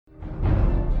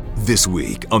This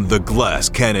week on the Glass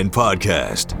Cannon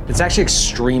Podcast. It's actually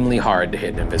extremely hard to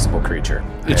hit an invisible creature.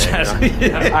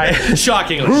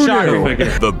 Shockingly.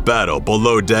 The battle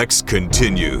below decks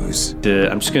continues.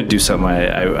 I'm just going to do something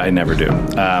I never do.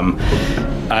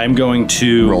 I'm going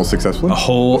to roll successfully. A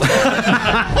whole. Take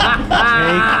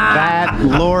that,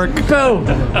 Lork. Boom.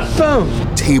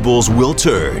 Boom. Tables will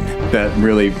turn. That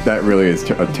really is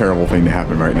a terrible thing to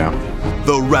happen right now.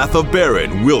 The wrath of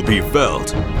Baron will be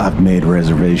felt. I've made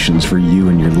reservations for you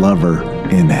and your lover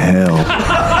in hell.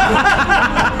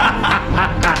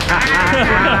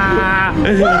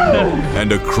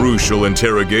 And a crucial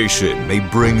interrogation may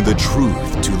bring the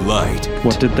truth to light.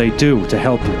 What did they do to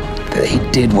help you? They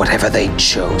did whatever they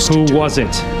chose to Who do. was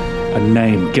it? A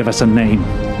name. Give us a name.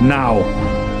 Now.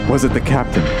 Was it the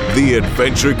captain? The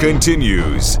adventure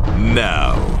continues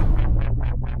now.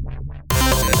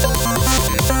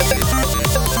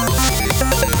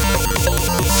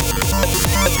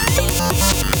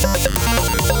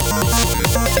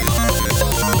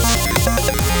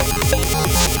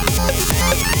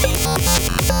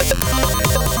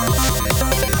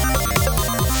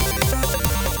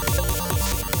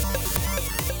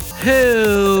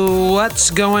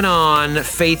 What's going on,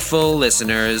 faithful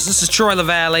listeners? This is Troy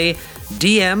LaValle,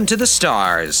 DM to the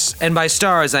stars. And by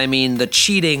stars, I mean the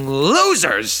cheating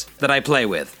losers that I play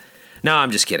with. No,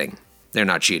 I'm just kidding. They're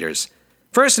not cheaters.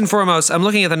 First and foremost, I'm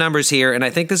looking at the numbers here, and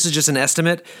I think this is just an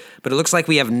estimate, but it looks like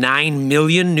we have 9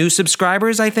 million new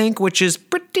subscribers, I think, which is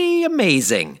pretty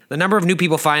amazing. The number of new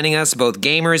people finding us, both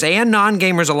gamers and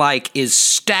non-gamers alike, is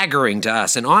staggering to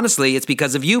us, and honestly, it's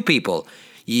because of you people.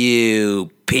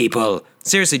 You people.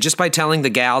 Seriously, just by telling the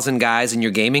gals and guys in your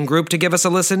gaming group to give us a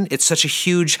listen, it's such a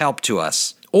huge help to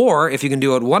us. Or, if you can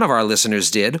do what one of our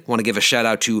listeners did, want to give a shout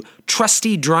out to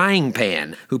Trusty Drying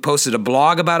Pan, who posted a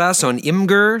blog about us on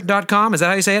imgur.com. Is that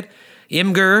how you say it?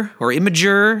 Imgur or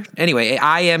Imager. Anyway,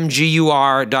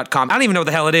 imgur.com. I don't even know what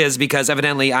the hell it is because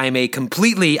evidently I am a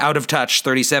completely out of touch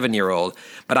 37-year-old.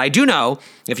 But I do know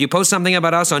if you post something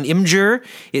about us on Imgur,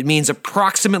 it means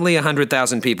approximately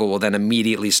 100,000 people will then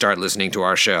immediately start listening to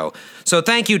our show. So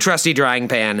thank you, Trusty Drying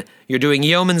Pan. You're doing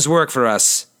yeoman's work for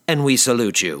us. And we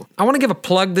salute you. I want to give a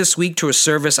plug this week to a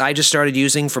service I just started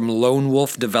using from Lone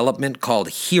Wolf Development called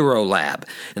Hero Lab.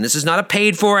 And this is not a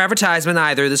paid-for advertisement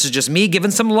either. This is just me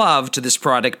giving some love to this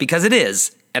product because it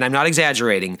is, and I'm not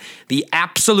exaggerating, the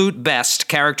absolute best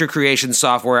character creation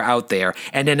software out there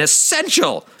and an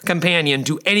essential companion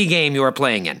to any game you are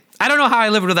playing in. I don't know how I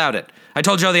lived without it. I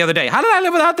told Joe the other day, how did I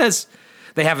live without this?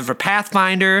 They have it for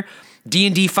Pathfinder,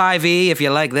 D&D 5e, if you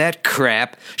like that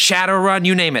crap, Shadowrun,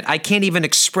 you name it. I can't even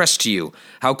express to you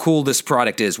how cool this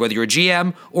product is, whether you're a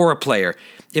GM or a player.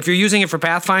 If you're using it for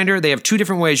Pathfinder, they have 2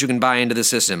 different ways you can buy into the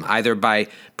system, either by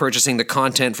purchasing the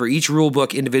content for each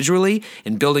rulebook individually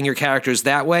and building your characters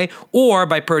that way, or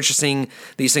by purchasing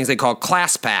these things they call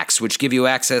class packs, which give you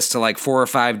access to like 4 or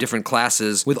 5 different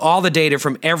classes with all the data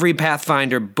from every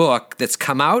Pathfinder book that's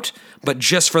come out, but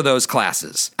just for those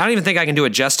classes. I don't even think I can do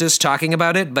it justice talking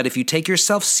about it, but if you take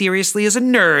yourself seriously as a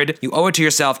nerd, you owe it to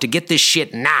yourself to get this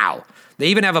shit now. They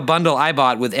even have a bundle I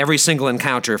bought with every single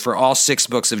encounter for all 6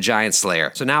 books of Giant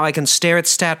Slayer. So now I can stare at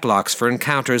stat blocks for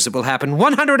encounters that will happen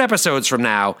 100 episodes from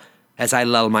now as I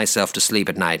lull myself to sleep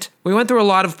at night. We went through a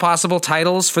lot of possible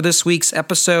titles for this week's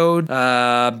episode.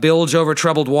 Bilge Over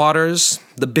Troubled Waters.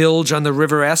 The Bilge on the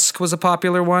River-esque was a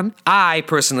popular one. I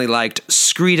personally liked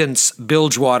Scredence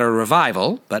Bilgewater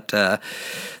Revival, but that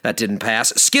didn't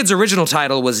pass. Skid's original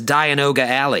title was Dianoga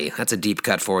Alley. That's a deep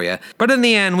cut for you. But in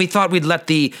the end, we thought we'd let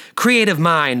the creative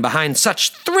mind behind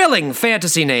such thrilling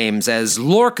fantasy names as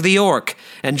Lork the Orc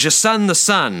and Jason the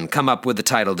Sun come up with the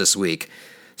title this week.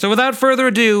 So without further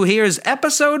ado, here's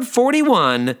episode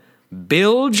 41,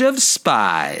 Bilge of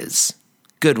Spies.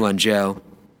 Good one, Joe.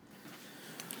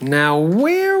 Now,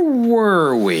 where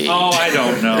were we? Oh, I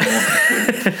don't know.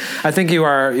 I think you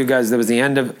guys, that was the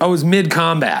end of, it was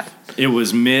mid-combat. It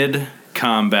was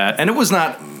mid-combat. And it was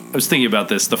not, I was thinking about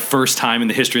this, the first time in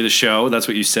the history of the show. That's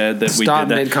what you said. That we did that.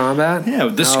 Mid-combat? Yeah,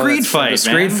 the Screed fight, the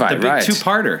Screed fight, the big right.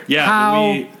 2-parter. Yeah,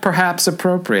 How perhaps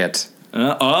appropriate.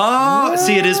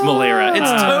 See, it is Malera. It's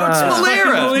totes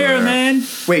Malera. Malera, man.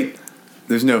 Wait,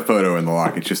 there's no photo in the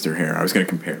locket, it's just her hair. I was going to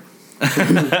compare.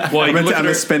 Well, I'm going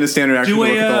to spend a standard action to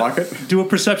look at the locket. Do a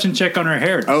perception check on her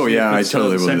hair. Oh, yeah, I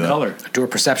totally will do that. Color. Do a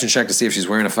perception check to see if she's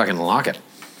wearing a fucking locket.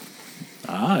 With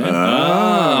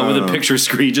a picture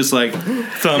screen, just like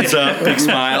thumbs up, big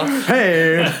smile.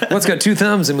 Hey, what's got 2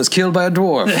 thumbs and was killed by a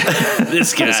dwarf?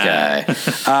 This guy.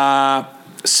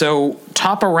 So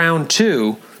top of round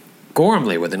 2,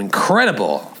 Gormley with an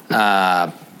incredible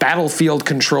battlefield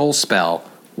control spell,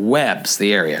 webs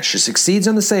the area. She succeeds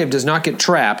on the save, does not get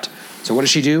trapped. So what does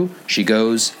she do? She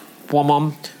goes,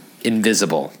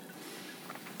 invisible.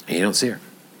 And you don't see her.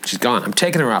 She's gone. I'm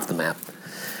taking her off the map.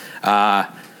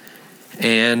 Now,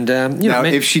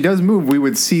 if she does move, we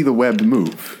would see the web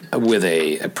move. With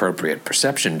a appropriate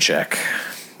perception check.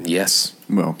 Yes.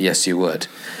 Well. Yes, you would.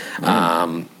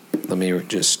 Let me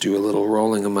just do a little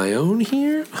rolling of my own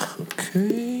here.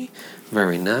 Okay.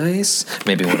 Very nice.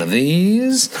 Maybe one of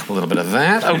these. A little bit of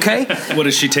that. Okay. What,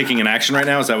 is she taking an action right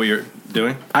now? Is that what you're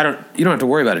doing? You don't have to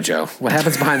worry about it, Joe. What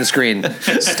happens behind the screen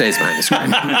stays behind the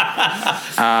screen.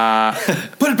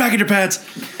 Put it back in your pants.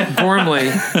 Gormley,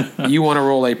 you want to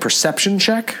roll a perception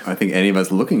check? I think any of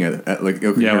us looking at it, like,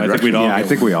 okay, Yeah, I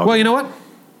think we'd all. Well, you know what?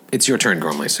 It's your turn,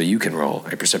 Gormley, so you can roll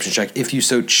a perception check if you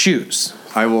so choose.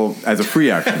 I will, as a free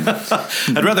action.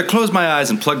 I'd rather close my eyes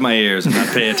and plug my ears and not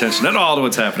pay attention at all to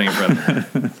what's happening in front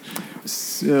of me.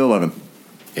 11.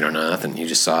 You don't know nothing. You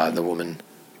just saw the woman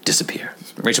disappear.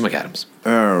 Rachel McAdams.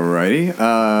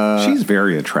 Alrighty. She's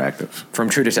very attractive. From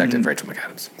True Detective, Rachel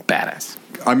McAdams. Badass.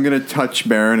 I'm going to touch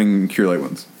Baron and Cure Light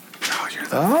Wounds.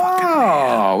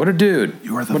 Oh, what a dude.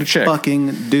 You are the what a chick.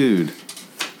 fucking dude.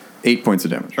 8 points of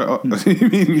damage. You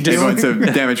mean 8 points of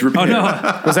damage repeated. Oh,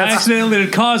 no. Was that accidentally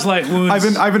cause light wounds?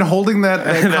 I've been holding that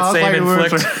cause same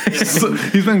light wound.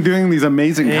 He's been doing these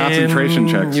amazing concentration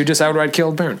checks. You just outright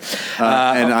killed Baron.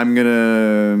 And I'm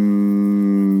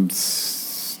going to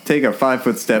take a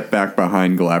 5-foot step back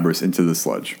behind Galabras into the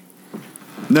sludge.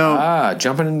 No.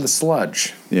 Jumping into the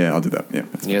sludge. Yeah, I'll do that. Yeah.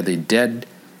 Near the dead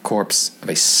corpse of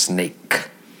a snake.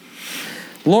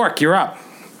 Lork, you're up.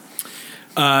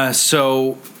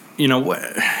 So, you know,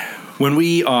 when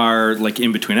we are like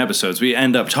in between episodes, we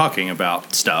end up talking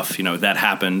about stuff, you know, that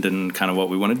happened and kind of what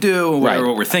we want to do, Right.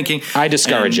 what we're thinking. I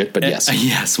discourage it, but yes.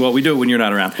 Yes, well, we do it when you're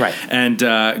not around. Right.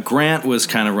 And Grant was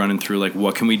kind of running through, like,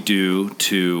 what can we do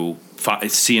to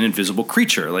see an invisible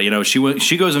creature? Like, you know, she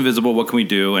goes invisible, what can we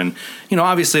do? And, you know,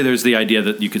 obviously there's the idea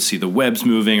that you could see the webs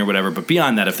moving or whatever, but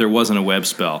beyond that, if there wasn't a web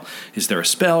spell, is there a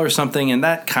spell or something? And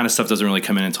that kind of stuff doesn't really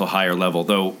come in until higher level,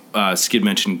 though Skid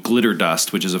mentioned Glitter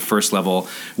Dust, which is a first level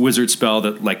wizard spell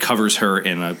that, like, covers her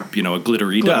in a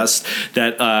glittery dust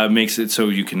that makes it so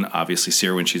you can obviously see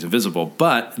her when she's invisible.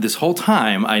 But this whole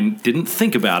time, I didn't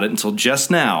think about it until just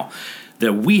now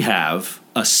that we have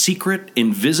a secret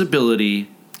invisibility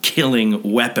killing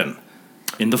weapon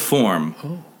in the form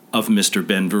of Mr.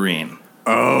 Ben Vereen.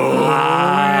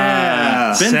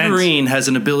 Ben Vereen has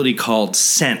an ability called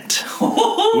Scent,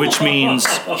 which means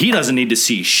he doesn't need to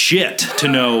see shit to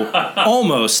know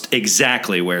almost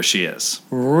exactly where she is.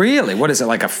 Really? What is it,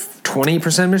 like a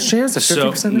 20% mischance? A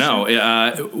 50% mischance? No,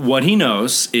 what he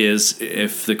knows is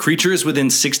if the creature is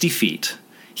within 60 feet,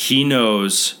 he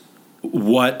knows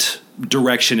what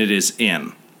direction it is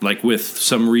in. Like with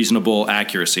some reasonable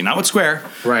accuracy, not what square,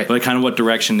 right? But kind of what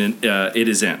direction it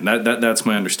is in. That's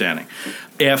my understanding.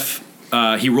 If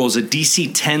he rolls a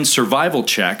DC 10 survival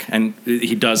check, and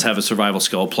he does have a survival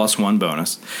skill +1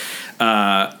 bonus,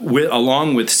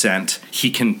 along with Scent, he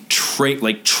can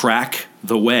track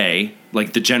the way,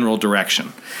 like the general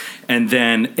direction. And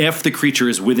then if the creature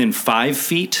is within 5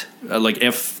 feet,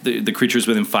 if the creature is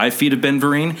within 5 feet of Ben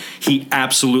Vereen, he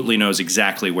absolutely knows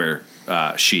exactly where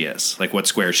she is, like what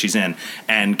square she's in,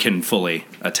 and can fully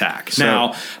attack. So,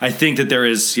 now, I think that there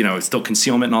is, still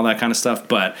concealment and all that kind of stuff,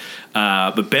 but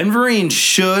Ben Vereen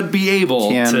should be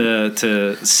able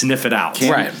to sniff it out.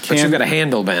 But you've got to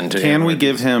handle Ben. Can we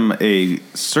give him a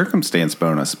circumstance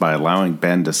bonus by allowing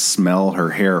Ben to smell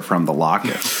her hair from the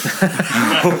locket?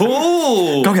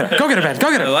 Oh, go get her, Ben.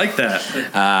 Go get her. I like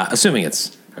that. Assuming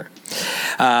it's her.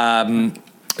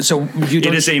 So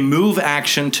it is a move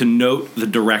action to note the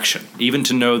direction. Even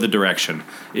to know the direction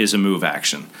is a move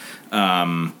action.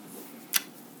 Yeah,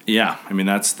 I mean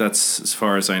that's as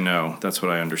far as I know. That's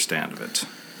what I understand of it.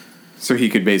 So he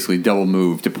could basically double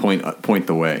move to point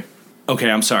the way. Okay,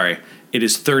 I'm sorry. It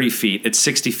is 30 feet. It's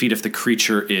 60 feet if the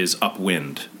creature is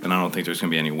upwind, and I don't think there's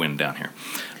going to be any wind down here.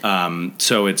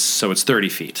 So it's 30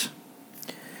 feet.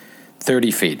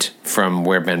 30 feet from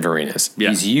where Ben Vereen is.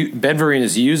 Yeah. Ben Vereen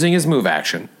is using his move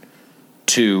action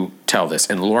to tell this,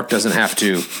 and Lork doesn't have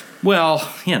to. Well,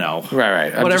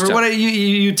 right. Whatever.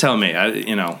 You tell me.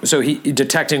 So he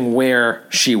detecting where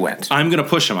she went. I'm going to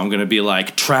push him. I'm going to be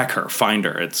like, track her, find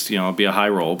her. It's it'll be a high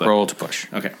roll, but roll to push.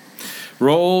 Okay,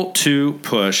 roll to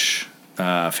push.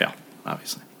 Fail,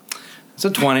 obviously. It's a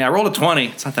 20. I rolled a 20.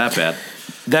 It's not that bad.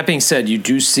 That being said, you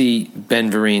do see Ben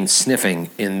Vereen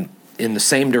sniffing in the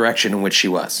same direction in which she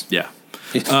was. Yeah.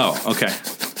 Oh, okay.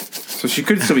 So she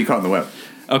could still be caught in the web.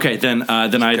 Okay, then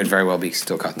I could very well be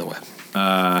still caught in the web.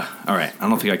 All right. I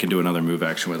don't think I can do another move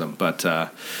action with him, but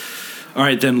All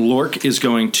right, then Lork is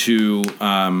going to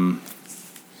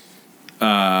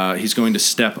he's going to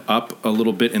step up a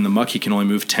little bit in the muck. He can only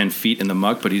move 10 feet in the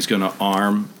muck, but he's going to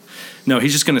arm. No,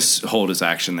 he's just going to hold his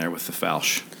action there with the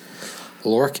falch.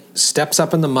 Lork steps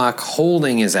up in the muck,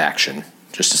 holding his action,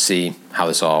 just to see how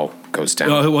this all goes down.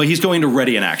 Well, he's going to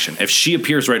ready an action. If she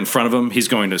appears right in front of him, he's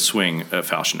going to swing a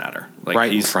falchion at her. Like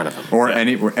right in front of him. Or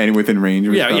any within range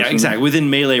of his Yeah, falchion? exactly.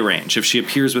 Within melee range. If she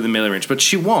appears within melee range. But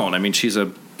she won't. I mean, she's a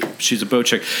bow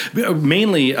chick.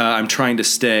 Mainly, I'm trying to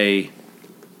stay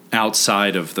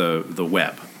outside of the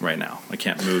web right now. I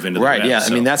can't move into the web. Right, yeah.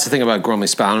 So. I mean, that's the thing about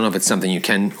Gormley's spell. I don't know if it's something you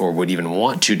can or would even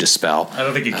want to dispel. I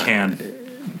don't think you can.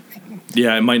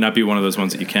 Yeah, it might not be one of those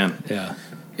ones that you can. Yeah.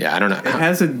 Yeah, I don't know. It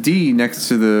has a D next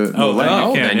to the Oh, leg.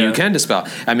 wow. Then yeah. you can dispel.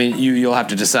 I mean, you'll have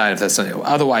to decide if that's something.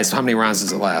 Otherwise, how many rounds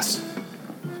does it last?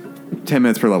 10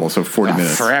 minutes per level, so 40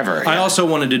 minutes. Forever. I also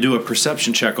wanted to do a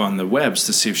perception check on the webs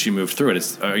to see if she moved through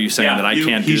it. Are you saying that I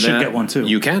can't do He that? should get one too.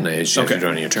 You can. It's Okay. okay.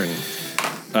 On your turn.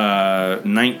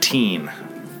 19.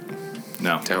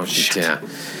 No. Don't you? Yeah.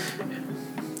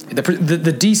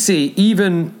 The DC,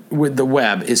 even with the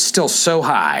web, is still so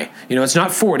high. You know, it's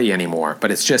not 40 anymore,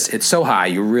 but it's so high.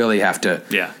 You really have to.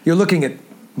 Yeah. You're looking at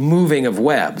moving of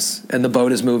webs, and the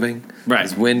boat is moving. Right.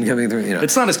 There's wind coming through. You know.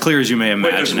 It's not as clear as you may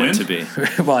imagine it there's to be.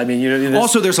 Well, I mean, you know.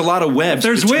 Also, there's a lot of webs. If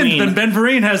there's between... wind, then Ben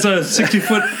Vereen has a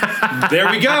 60-foot. There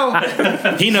we go.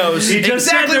 He knows He just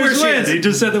exactly said where there's she wind. is. He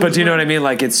just said there But was do you know wind. what I mean?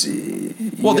 Like it's.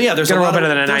 Well, yeah, there's a Gonna lot roll of better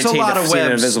than a there's 19 a lot to of see an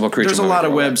webs. invisible creature There's a lot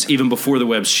of moving. webs even before the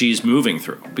webs she's moving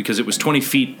through because it was 20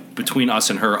 feet between us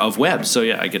and her of webs. So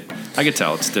yeah, I could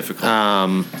tell it's difficult.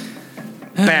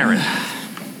 Baron.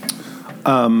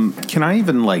 Can I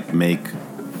even make?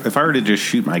 If I were to just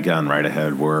shoot my gun right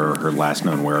ahead where her last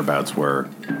known whereabouts were,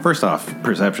 first off,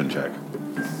 perception check.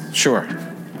 Sure.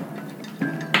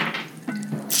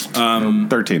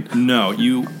 13. No,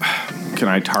 you. Can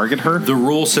I target her? The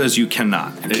rule says you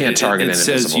cannot. You can't target an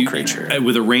says invisible creature.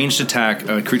 With a ranged attack,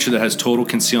 a creature that has total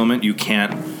concealment, you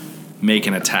can't make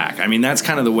an attack. I mean, that's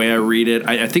kind of the way I read it.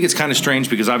 I think it's kind of strange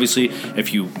because obviously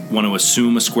if you want to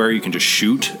assume a square, you can just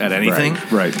shoot at anything.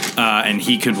 Right. And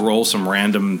he could roll some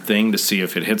random thing to see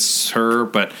if it hits her.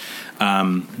 But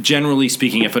generally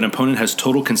speaking, if an opponent has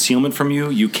total concealment from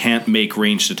you, you can't make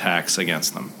ranged attacks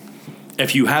against them.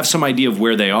 If you have some idea of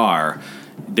where they are,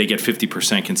 they get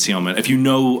 50% concealment. If you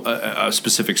know a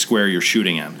specific square you're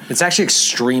shooting in. It's actually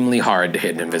extremely hard to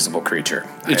hit an invisible creature.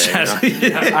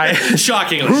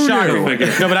 Shockingly.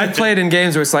 No, but I've played in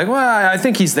games where it's like, well, I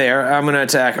think he's there. I'm going to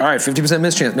attack. All right, 50%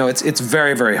 mischance. No, it's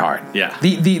very, very hard. Yeah.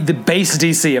 The base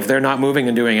DC, if they're not moving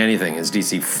and doing anything, is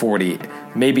DC 40,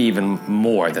 maybe even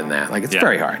more than that. Like, it's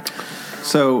very hard.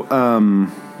 So,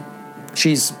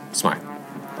 She's smart.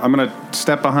 I'm going to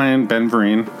step behind Ben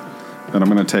Vereen, and I'm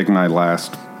going to take my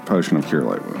last potion of Cure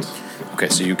Light Wounds. Okay,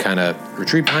 so you kind of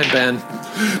retreat behind Ben.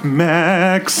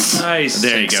 Max! Nice.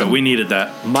 There you go. We needed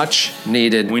that. Much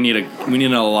needed We need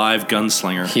an alive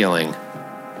gunslinger. healing.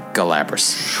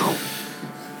 Galabras.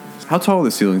 How tall are the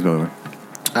ceilings, by the way?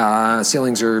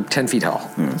 Ceilings are 10 feet tall.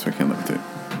 Yeah, so I can't levitate.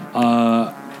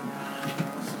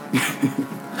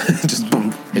 Just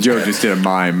boom. Joe just did a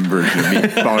mime version of me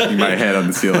bonking my head on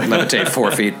the ceiling. Levitate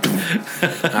 4 feet.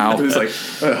 It Ow. was like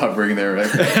hovering there. Right?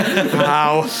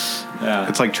 Ow.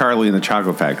 It's like Charlie in the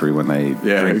Chocolate Factory when they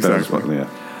drink exactly. those.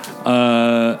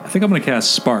 Yeah. I think I'm going to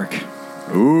cast Spark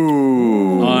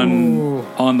Ooh.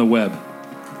 on the web.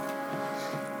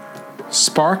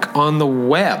 Spark on the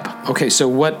web. Okay, so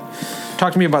what?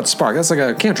 Talk to me about Spark. That's like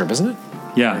a cantrip, isn't it?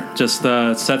 Yeah, just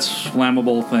sets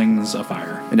flammable things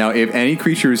afire. Now, if any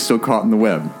creature is still caught in the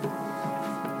web,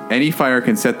 any fire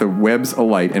can set the webs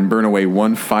alight and burn away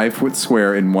 1 5-foot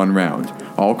square in 1 round.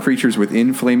 All creatures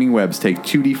within flaming webs take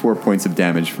 2d4 points of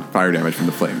damage, fire damage from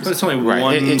the flames. But it's only one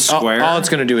All square. it's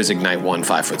going to do is ignite 1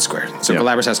 5-foot square. So Yeah.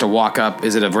 Galabras has to walk up.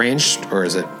 Is it a ranged or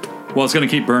is it? Well, it's going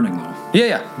to keep burning, though.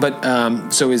 Yeah. But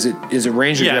so is it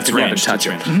ranged or do you have it's to go up and ranged, touch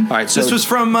it's it? ranged. All right. So This was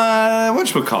from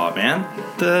whatchamacallit, man?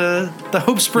 The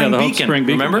Hope Spring Yeah, the Hope Beacon. Spring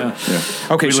Beacon, Remember? yeah.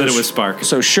 okay. We so lit it with spark.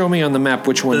 So show me on the map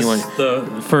which one you This want.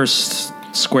 the first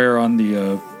square on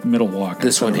the middle walk.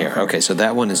 This one here. Okay, so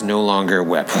that one is no longer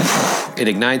web. It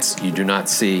ignites. You do not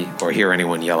see or hear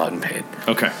anyone yell out in pain.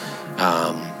 Okay.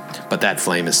 But that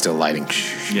flame is still lighting.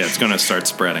 Yeah, it's going to start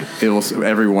spreading.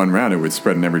 Every 1 round, it would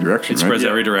spread in every direction, It spreads right?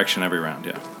 every direction, every round,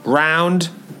 yeah. Round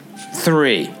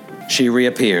 3. She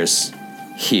reappears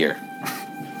here.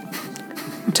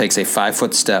 Takes a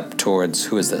 5-foot step towards,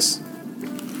 who is this?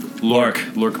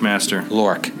 Lork Master.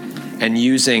 Lork. And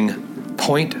using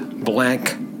point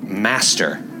blank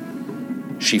master,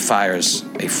 she fires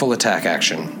a full attack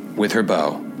action with her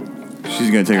bow She's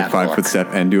going to take a At 5-foot Lork. step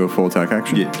and do a full attack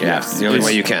action? Yeah, it's the only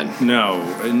way you can. No,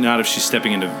 not if she's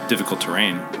stepping into difficult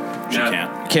terrain. She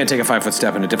can't. You can't take a 5-foot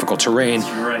step into difficult terrain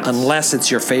right. unless it's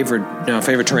your favorite. No,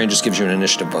 favorite terrain just gives you an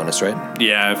initiative bonus, right?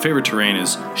 Yeah, favorite terrain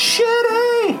is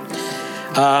shitty.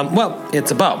 Well,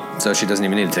 it's a bow, so she doesn't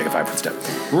even need to take a 5-foot step.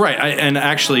 Right, and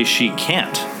actually she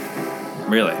can't.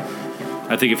 Really.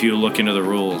 I think if you look into the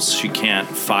rules, she can't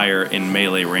fire in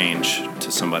melee range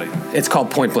to somebody. It's called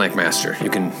point blank master. You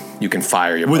can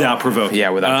fire your bow. Without provoking. Yeah,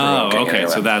 without provoking. Oh, okay,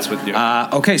 Anyway. so that's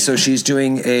what... Okay, so she's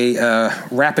doing a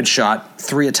rapid shot,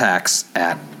 3 attacks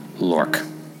at Lork.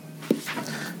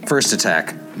 First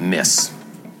attack, miss.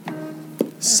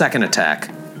 Second attack,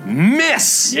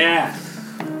 miss. Yeah.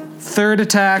 Third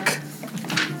attack,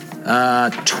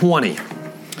 20.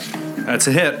 That's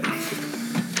a hit.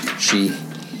 She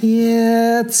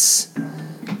hits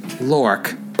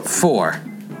Lork 4.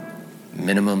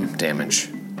 Minimum damage.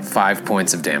 5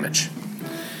 points of damage.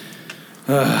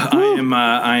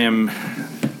 I am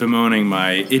bemoaning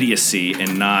my idiocy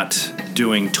in not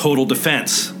doing total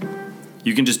defense.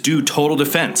 You can just do total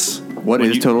defense. What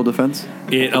is total defense?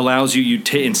 It allows you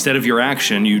instead of your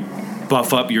action, you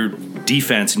buff up your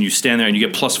defense and you stand there and you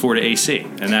get +4 to AC,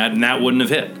 and that wouldn't have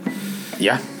hit.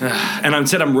 Yeah. And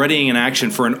instead, I'm readying an action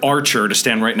for an archer to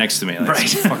stand right next to me.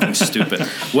 That's fucking stupid.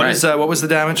 What was the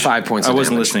damage? 5 points I of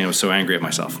wasn't damage. listening. I was so angry at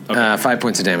myself. Okay. 5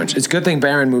 points of damage. It's a good thing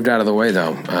Baron moved out of the way,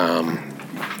 though,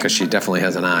 because she definitely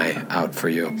has an eye out for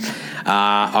you.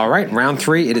 All right, round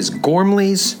 3. It is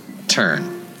Gormley's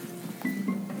turn.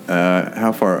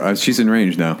 How far? She's in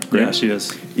range now. Great. Yeah, she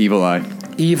is. Evil Eye.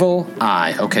 Evil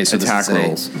Eye. Okay, so Attack this is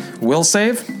rolls. a will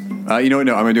save. You know what?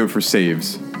 No, I'm going to do it for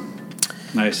saves.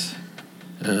 Nice.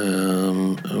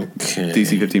 Okay.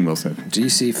 DC 15 will save.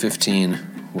 DC 15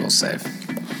 will save.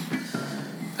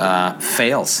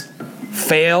 Fails.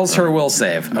 Fails her will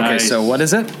save. Okay, Nice. so what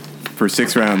is it? For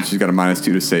 6 rounds, she's got a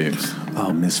 -2 to saves.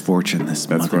 Oh, misfortune, this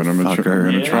That's what I'm gonna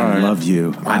motherfucker. try. I love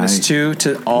you. -2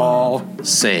 to all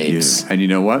saves. And you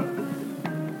know what?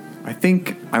 I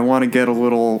think I want to get a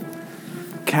little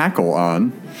cackle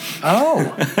on,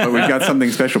 Oh. but we've got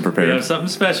something special We prepared. have something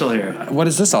special here. What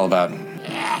is this all about?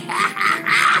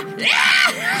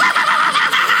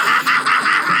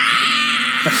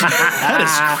 That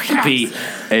is creepy.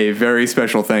 A very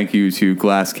special thank you to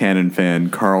Glass Cannon fan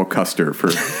Carl Custer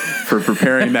for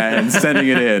preparing that and sending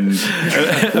it in.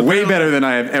 Way better than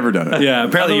I have ever done it. Yeah,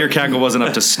 apparently your cackle wasn't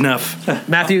up to snuff.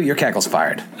 Matthew, your cackle's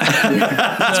fired.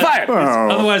 It's fired.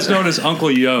 Otherwise known as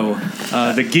Uncle Yo,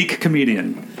 the geek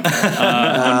comedian.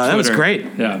 That was great.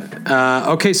 Yeah.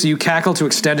 Okay, so you cackle to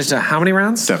extend it to how many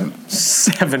rounds? 7.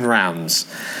 7 rounds.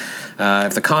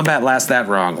 If the combat lasts that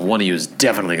long, one of you is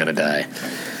definitely going to die.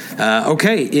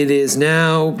 Okay, it is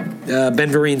now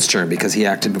Ben Vereen's turn because he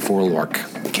acted before Lork.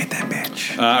 Get that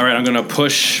bitch. All right, I'm going to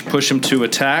push him to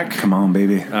attack. Come on,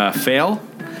 baby. Fail.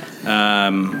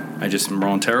 I just am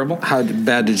rolling terrible. How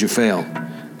bad did you fail?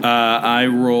 I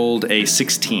rolled a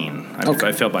 16. Okay.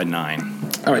 I failed by 9.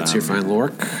 All right, so you're fine,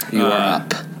 Lork. You are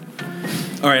up.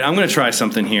 All right, I'm going to try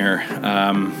something here.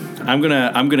 I'm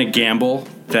gonna gamble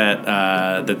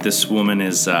that this woman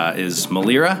is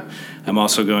Malira. I'm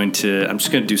just going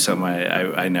to do something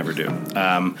I never do.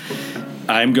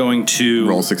 I'm going to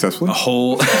Roll successfully. a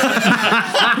whole. Take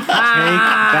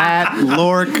that,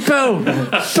 Lork. Boom!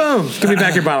 Boom! Give me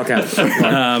back your bottle cap.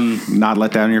 Not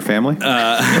let down your family?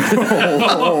 Oh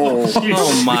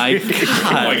my god!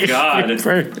 Oh my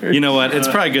God. You know what? It's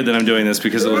probably good that I'm doing this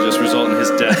because it will just result in his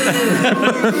death.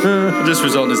 It'll just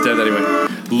result in his death anyway.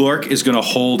 Lork is going to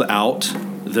hold out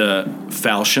the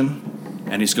falchion,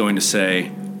 and he's going to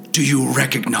say, "Do you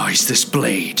recognize this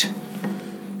blade?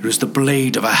 It is the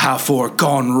blade of a half-orc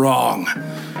gone wrong.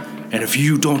 And if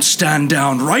you don't stand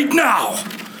down right now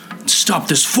and stop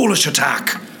this foolish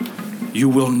attack, you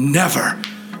will never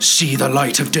see the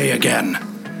light of day again."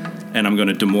 And I'm going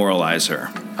to demoralize her.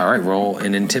 All right, roll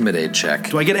an intimidate check.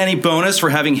 Do I get any bonus for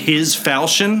having his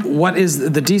falchion? What is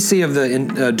the DC of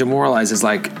the demoralize is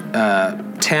like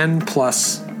 10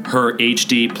 plus Her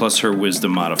HD plus her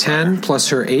wisdom modifier. 10 plus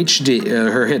her HD,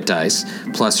 her hit dice,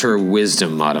 plus her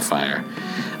wisdom modifier.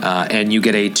 And you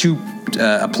get a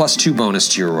 +2 bonus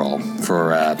to your roll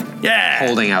for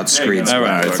holding out screens. All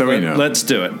right, so we know. Let's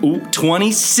do it. Ooh,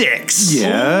 26.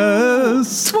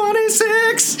 Yes. 26.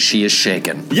 26. She is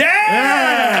shaken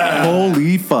Yeah!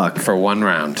 Holy fuck. for 1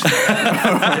 round. Okay.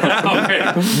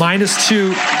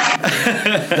 -2.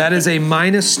 That is a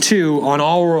 -2 on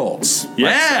all rolls.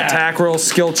 Yeah. Attack rolls,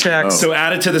 skill checks. So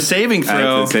add it to the saving Add it to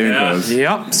throw. the saving throws.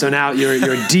 Yep. So now you're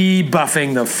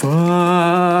debuffing the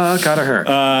fuck out of her.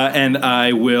 And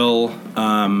I will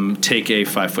take a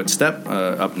 5-foot step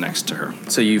up next to her.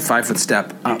 So you 5-foot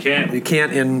step up. You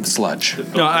can't in sludge.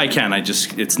 No, I can.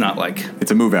 it's not like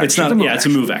It's a move action. it's not. Yeah, it's a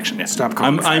move action. Yeah. Stop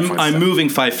calling it I'm 5-foot step. moving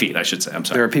 5 feet. I should say. I'm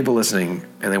There sorry. are people listening,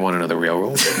 and they want to know the real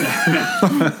rules.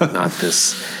 Not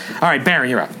this. All right, Baron,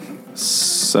 you're up.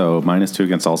 So -2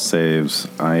 against all saves.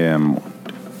 I am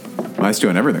 -2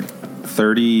 on everything.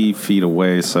 30 feet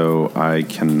away, so I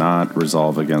cannot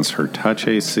resolve against her touch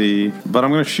AC. But I'm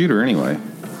going to shoot her anyway.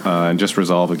 And just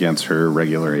resolve against her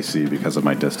regular AC because of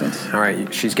my distance. All right,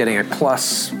 she's getting a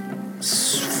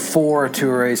 +4 to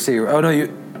her AC. Oh, no,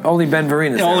 only Ben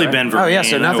Vereen is there, Only right? Ben Oh, yeah, Vereen.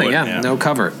 so I nothing, would- yeah. yeah. No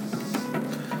cover.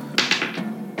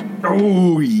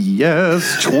 Oh,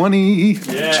 yes, 20.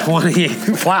 20.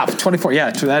 Wow, 24. Yeah,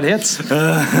 that hits.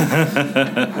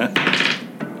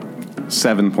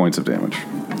 7 points of damage.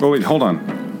 Oh, wait, hold on.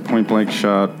 Point blank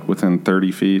shot within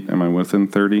 30 feet. Am I within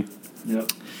 30?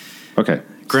 Yep. Okay.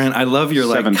 Grant, I love your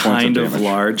 7 points of kind of damage.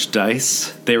 large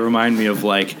dice. They remind me of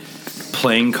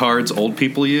playing cards old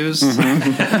people use. It's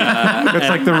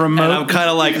like the remote. And I'm kind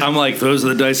of I'm like, those are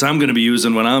the dice I'm going to be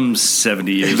using when I'm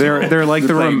 70 years old. They're like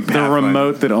the playing the Pathfinder.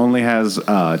 remote that only has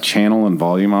channel and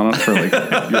volume on it for your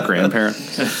grandparent.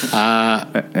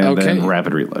 And okay. then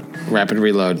rapid reload. Rapid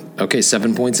reload. Okay,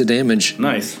 7 points of damage.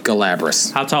 Nice.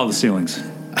 Galabras. How tall are the ceilings?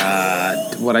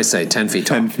 What'd I say? 10 feet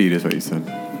tall. 10 feet is what you said.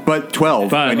 But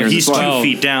 12 But when you're in the He's sludge.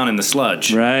 2 feet down in the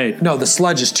sludge. Right. No, the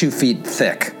sludge is 2 feet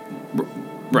thick.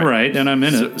 Right, and I'm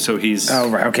in it. So he's... Oh,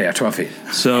 right. Okay, 12 feet.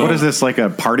 So What is this, like a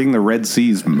parting the Red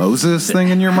Sea's Moses thing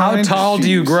in your How mind? tall do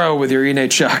you grow with your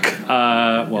innate shock?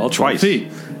 well, 12 Twice. feet.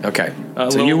 Okay.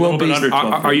 So you will be be. under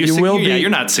 12 Are you You six- will yeah, be- you're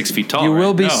not 6 feet tall. You will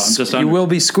right? be. No, I'm just you under. will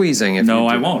be squeezing if No, you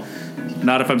I do. won't.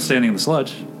 Not if I'm standing in the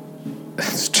sludge.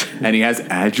 And he has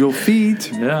agile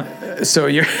feet. Yeah. So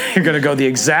you're going to go the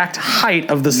exact height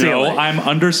of the No, ceiling. I'm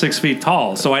under 6 feet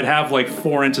tall, so I'd have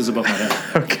 4 inches above my head.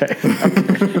 Okay.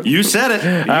 You said it.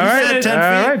 You All right. said 10 feet.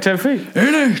 All right. 10 feet.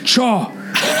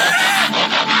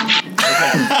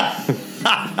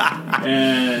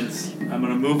 And I'm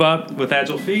going to move up with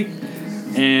agile feet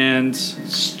and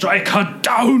strike her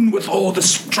down with all the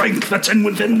strength that's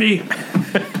within me.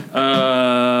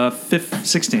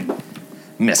 16.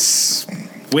 Miss.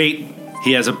 Wait,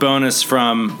 he has a bonus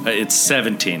from... it's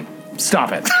 17.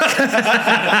 Stop it.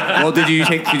 Well, did you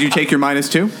take your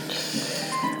 -2?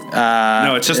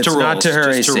 No, it's just It's to rolls. not to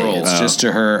her just AC. to rolls. It's just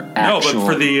to her No, actual.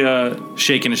 but for the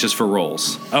Shaken is just for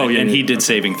rolls. Oh, yeah, And yeah, he yeah. did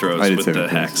saving throws I did with saving the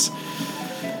throws. hex.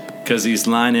 Because he's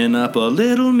lining up a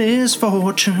little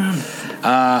misfortune.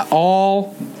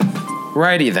 All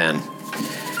righty then.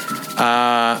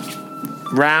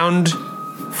 Round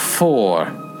 4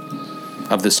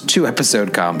 of this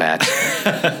 2-episode combat.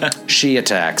 She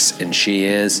attacks, and she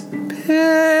is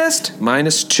pissed.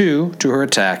 -2 to her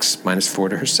attacks, -4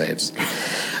 to her saves.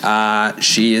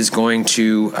 She is going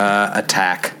to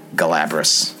attack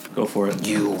Galabras. Go for it.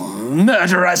 You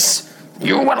murderers!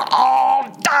 You will all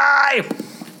die!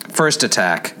 First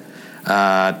attack,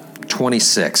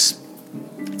 26.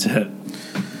 That's it.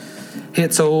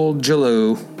 Hits old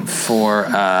Jalou for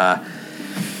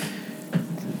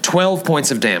 12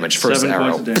 points of damage. First 7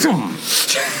 arrow. points of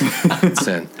damage. It's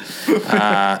in.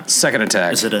 Second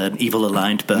attack. Is it an evil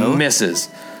aligned bow? Misses.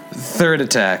 Third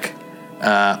attack.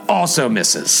 Also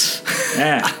misses.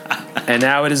 Yeah. And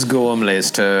now it is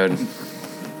Gormley's turn.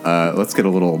 Let's get a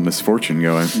little misfortune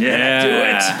going. Yeah. Do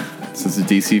it. Since the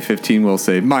DC 15 will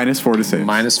save -4 to save.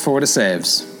 -4 to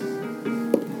saves.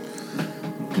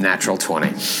 Natural 20.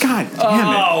 God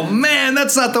damn it. Oh, man,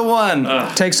 that's not the one.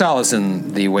 Take solace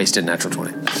in the wasted natural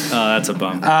 20. That's a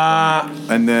bum.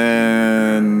 And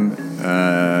then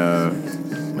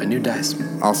My new dice.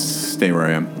 I'll stay where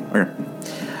I am. Okay.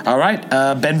 All right,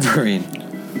 Ben Vereen.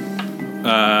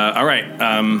 All right.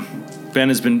 Ben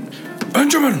has been...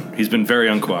 Benjamin! He's been very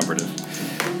uncooperative.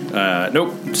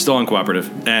 Nope, still uncooperative.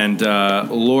 And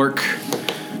Lork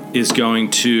is going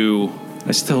to...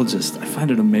 I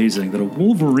find it amazing that a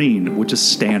Wolverine would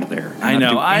just stand there. and I not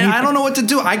know. do I anything. don't know what to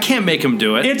do. I can't make him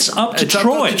do it. It's up to It's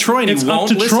Troy. Up to Troy, and It's he up won't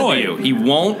to listen Troy. to you. He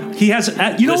won't. He has.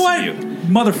 You know Listen what, to you.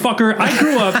 motherfucker? I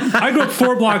grew up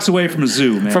 4 blocks away from a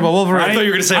zoo, man. From a Wolverine. I thought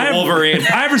you were going to say Wolverine. I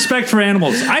have respect for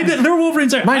animals. There were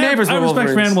Wolverines there. My neighbors I have were respect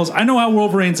for Wolverines. animals. I know how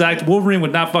Wolverines act. Wolverine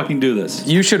would not fucking do this.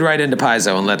 You should write into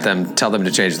Paizo and tell them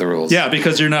to change the rules. Yeah,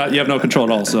 because you have no control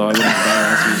at all. So I wouldn't.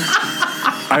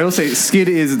 I will say Skid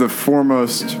is the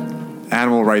foremost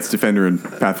animal rights defender in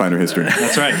Pathfinder history.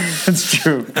 That's right. That's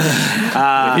true.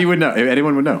 He would know. If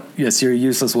anyone would know. Yes, you're a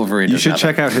useless Wolverine. You should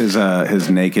check out his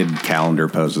naked calendar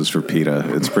poses for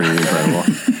PETA. It's pretty incredible.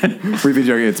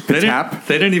 It's Patap.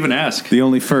 They didn't even ask. The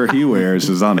only fur he wears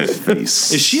is on his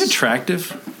face. Is she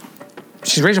attractive?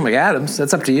 She's Rachel McAdams.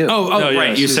 That's up to you. Oh, No, yeah, right.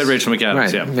 You she's- said Rachel McAdams.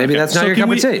 right. Yeah. Maybe that's not So your can cup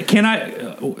we- of tea. Can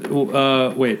I?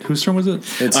 Wait, whose turn was it?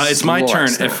 It's my turn.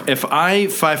 Laura's turn. If I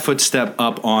 5-foot step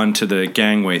up onto the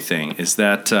gangway thing, is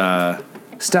that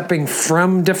Stepping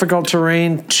from difficult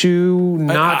terrain to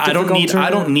not I don't difficult need. terrain? I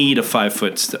don't need a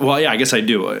 5-foot step. Well, yeah, I guess I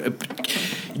do.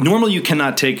 Normally, you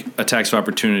cannot take attacks of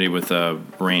opportunity with a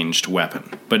ranged weapon.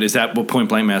 But is that what Point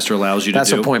Blank Master allows you to That's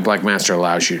do? what Point Blank Master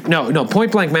allows you. No,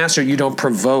 Point Blank Master, you don't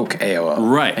provoke AOO.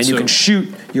 Right, And you so- can shoot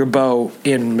your bow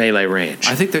in melee range.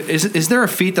 I think is there a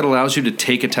feat that allows you to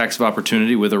take attacks of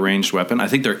opportunity with a ranged weapon? I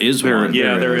think there is one.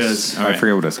 Yeah, there is. I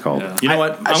forget what it's called. You know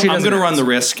what? she I'm doesn't going to run ask. the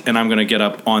risk, and I'm going to get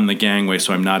up on the gangway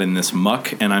so I'm not in this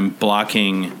muck, and I'm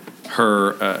blocking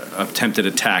her attempted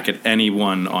attack at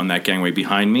anyone on that gangway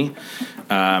behind me.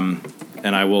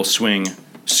 And I will swing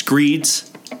Screed's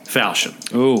Falchion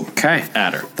Ooh. Okay.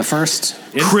 at her. The first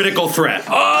Critical threat.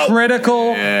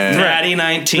 critical Natty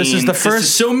 19. This is the This first-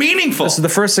 is so meaningful. This is the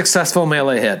first successful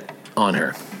melee hit on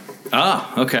her.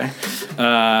 Okay. All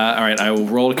right, I will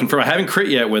roll to confirm. I haven't crit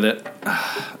yet with it.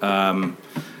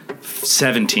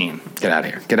 17. Get out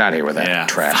of here. Get out of here with that Yeah.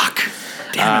 trash. Fuck.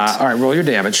 Damn it. All right, roll your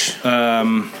damage.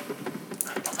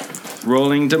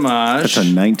 Rolling damage. It's a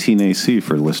 19 AC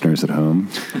for listeners at home.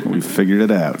 We figured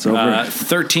it out.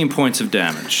 13 points of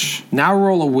damage. Now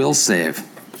roll a will save.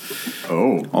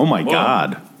 Oh my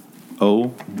God.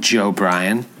 Oh Joe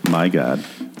Bryan. my God.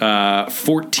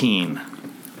 14.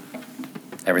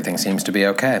 Everything seems to be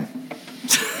okay.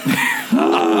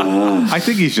 I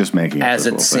think he's just making As this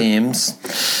it whole thing.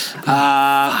 seems.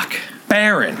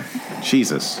 Baron.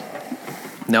 Jesus.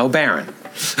 No Baron.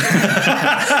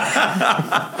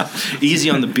 Easy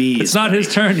on the bees. It's not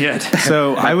his turn yet.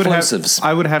 So I would Plosives.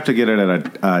 have to get it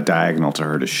at a diagonal to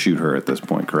her to shoot her at this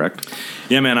point, correct?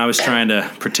 Yeah, man, I was trying to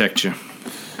protect you.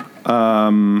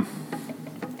 But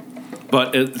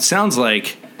it sounds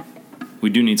like we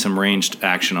do need some ranged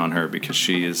action on her because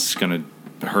she is going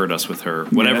to hurt us with her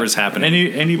whatever is happening.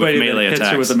 Anybody with melee that hits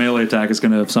attacks. her with a melee attack is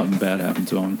going to have something bad happen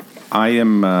to him. I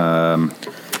am.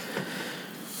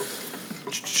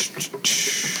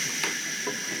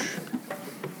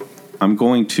 I'm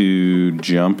going to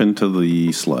jump into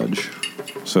the sludge.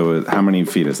 So how many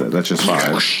feet is that? That's just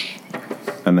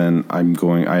 5. And then I'm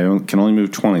going. Can only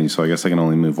move 20, so I guess I can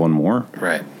only move one more.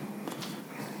 Right. Right?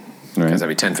 Because that'd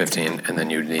be 10, 15, and then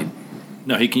you'd need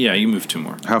No, he can. Yeah, you move 2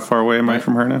 more. How far away am I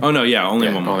from her now? Oh no, yeah, only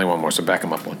one more. only one more, so back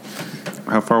him up one.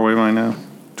 How far away am I now?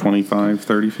 25,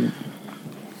 30 feet?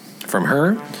 From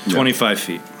her? 25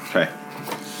 feet. Okay.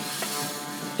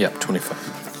 Yep,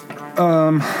 25.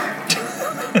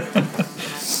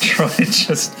 Troy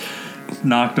just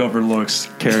knocked over Lork's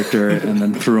character and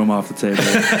then threw him off the table.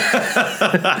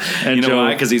 And You know Joe,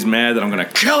 why? Because he's mad that I'm going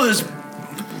to kill his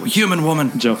human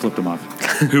woman. Joe flipped him off.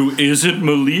 Who isn't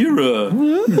Malira?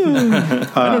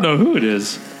 I don't know who it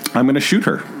is. I'm going to shoot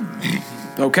her.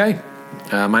 Okay.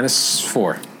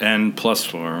 -4. And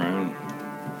 +4, right?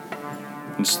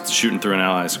 Just shooting through an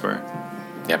ally square.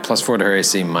 Yeah, +4 to her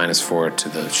AC, -4 to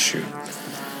the shoot,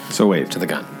 So wait. to the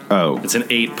gun. Oh. It's an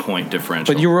 8-point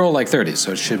differential. But you roll like 30,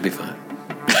 so it should be fine.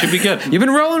 should be good. You've been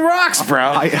rolling rocks,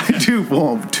 bro. I do.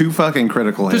 Well, 2 fucking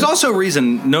critical hits. There's also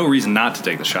no reason not to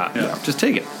take the shot. Yeah. Just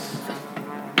take it.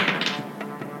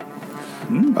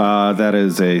 That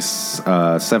is a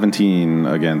 17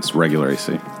 against regular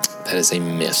AC. That is a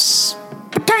miss.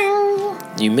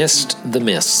 You missed the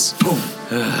miss.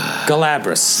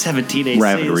 Galabras. 17 AC.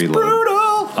 Rapid reload.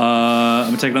 I'm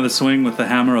going to take another swing with the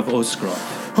hammer of Oskro.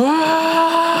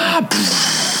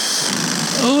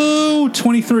 Oh,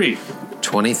 23.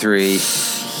 23 hits.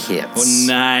 Oh,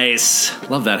 nice.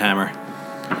 Love that hammer.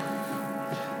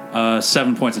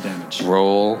 7 points of damage.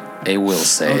 Roll a will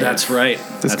save. Oh, that's right.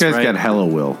 This guy's got hella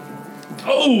will.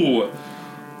 Oh!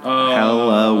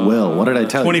 Hella will. What did I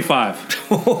tell you? 25.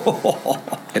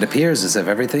 It appears as if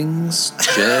everything's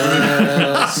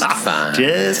just fine.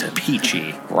 Just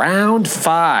peachy. Round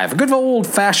 5. A good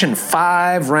old-fashioned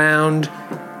 5-round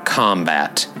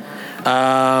combat.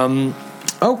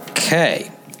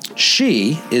 Okay.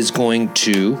 She is going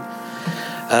to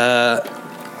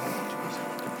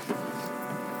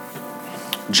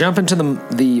jump into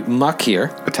the muck here.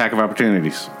 Attack of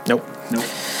opportunities. Nope. Nope.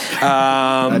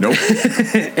 Nope.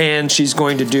 And she's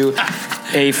going to do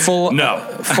a full No.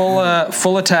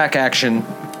 full attack action.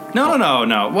 No.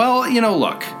 Well,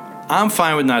 look. I'm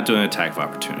fine with not doing attack of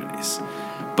opportunities.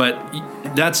 But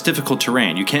that's difficult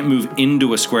terrain. You can't move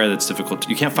into a square that's difficult.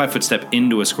 You can't 5-foot step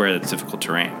into a square that's difficult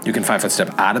terrain. You can 5-foot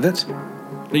step out of it?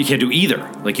 You can't do either.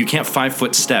 Like, you can't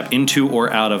 5-foot step into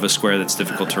or out of a square that's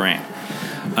difficult terrain.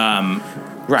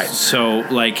 Right. So,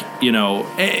 like, you know,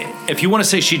 if you want to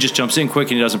say she just jumps in quick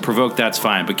and he doesn't provoke, that's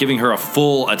fine. But giving her a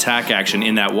full attack action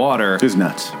in that water Is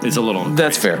nuts. is a little...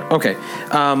 That's fair. Okay.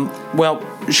 Well,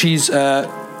 she's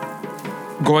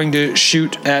going to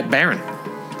shoot at Baron,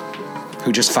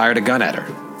 who just fired a gun at her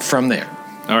from there.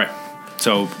 All right.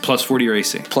 So, plus 40 or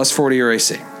AC. Plus 40 or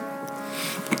AC.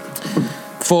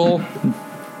 Full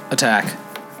attack,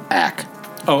 ack.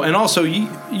 Oh, and also,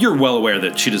 you're well aware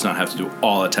that she does not have to do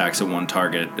all attacks at one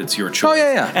target. It's your choice. Oh,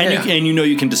 yeah. And you know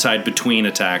you can decide between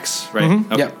attacks, right?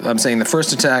 Mm-hmm. Okay. Yep. I'm saying the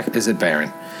first attack is at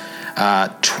Baron.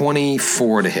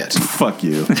 24 to hit. Fuck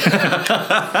you.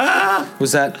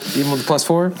 Was that even with the plus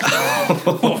 4?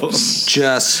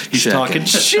 Just He's talking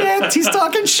shit. He's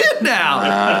talking shit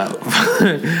now.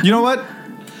 You know what?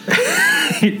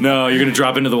 No, you're going to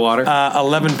drop into the water?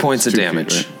 11 points of 2 feet,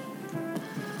 damage. right?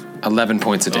 11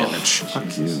 points of damage.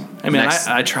 Fuck you. I mean, next-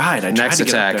 I tried. I tried Next to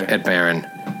get attack up there. at Baron.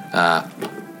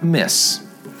 Miss.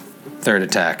 Third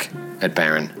attack at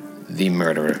Baron. The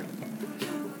murderer.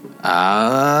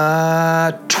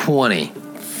 20.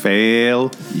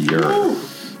 Failure.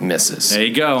 Misses. There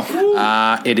you go.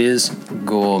 It is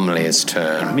Gormley's I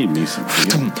turn. need me some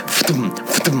heal.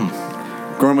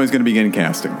 Gormley's going to begin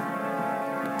casting.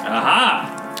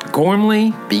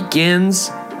 Gormley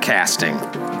begins casting.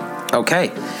 Okay.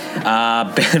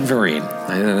 Ben Vereen.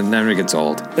 It never gets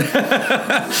old.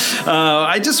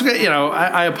 I just, you know,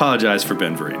 I apologize for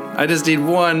Ben Vereen. I just need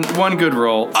one good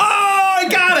roll. Oh, I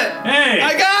got it. Hey.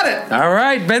 I got it. All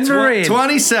right, Ben Vereen.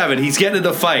 27. He's getting into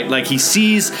the fight. Like, he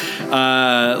sees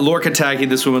Lork attacking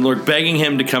this woman, Lork begging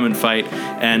him to come and fight,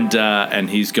 and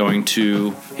he's going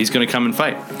to come and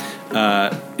fight.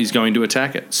 He's going to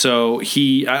attack it. So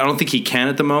I don't think he can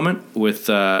at the moment with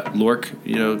Lork,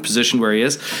 you know, positioned where he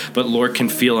is, but Lork can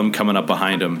feel him coming up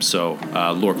behind him. So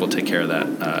Lork will take care of that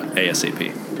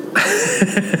ASAP.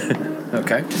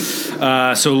 Okay.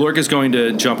 So Lork is going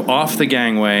to jump off the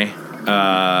gangway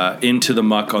into the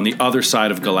muck on the other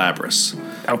side of Galabras.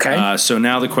 Okay. So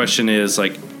now the question is,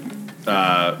 like,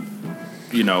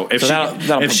 you know,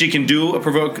 if she can do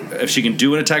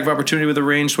an attack of opportunity with a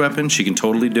ranged weapon, she can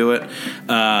totally do it.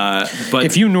 But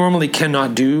if you normally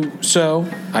cannot do so,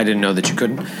 I didn't know that you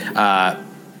couldn't.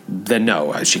 Then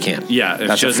no, she can't. yeah, if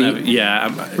That's she a doesn't feat.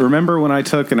 have, Remember when I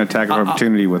took an attack of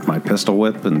opportunity with my pistol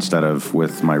whip instead of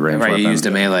with my ranged Right, weapon? you used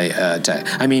a melee attack.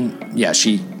 I mean, yeah,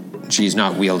 she's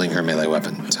not wielding her melee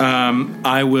weapon. So.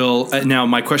 I will. Now,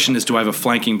 my question is, do I have a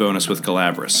flanking bonus with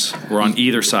Galabras? We're on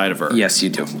either side of her. Yes, you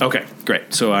do. Okay,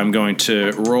 great. So I'm going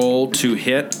to roll to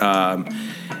hit.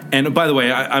 And by the way,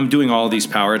 I'm doing all of these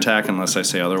power attack unless I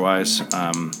say otherwise.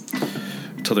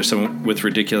 Until there's someone with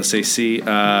ridiculous AC.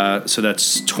 So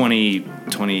that's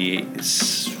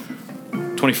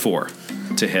 24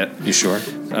 to hit. You sure?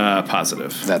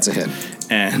 Positive. That's a hit.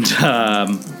 And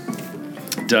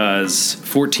does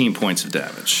 14 points of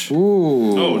damage.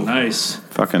 Ooh. Oh, nice.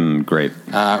 Fucking great.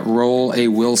 Roll a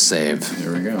will save.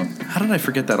 There we go. How did I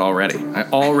forget that already? I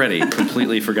already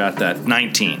completely forgot that.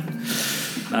 19.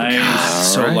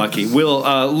 Nice. So right. lucky.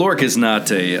 Lork is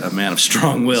not a man of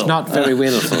strong will. It's not very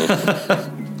willful.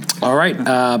 All right,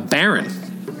 Baron.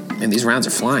 And these rounds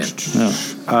are flying.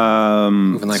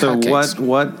 Moving like So hotcakes.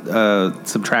 what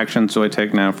subtractions do I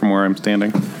take now from where I'm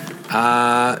standing?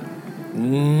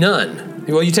 None.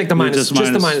 Well, you take the minus,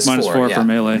 just the minus four for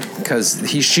melee. Because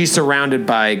she's surrounded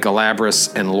by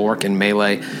Galabras and Lork in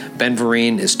melee. Ben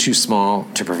Vereen is too small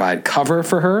to provide cover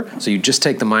for her, so you just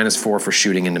take the -4 for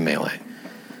shooting into melee.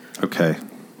 Okay.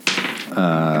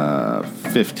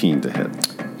 15 to hit.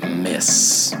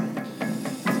 Miss.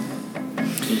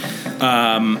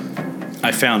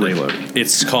 I found Reload. it.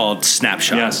 It's called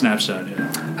Snapshot. Yeah, snapshot.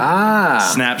 Yeah.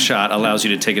 Snapshot allows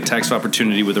you to take attacks of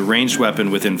opportunity with a ranged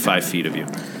weapon within 5 feet of you.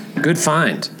 Good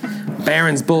find.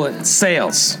 Baron's bullet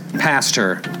sails past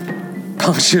her,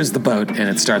 punctures the boat, and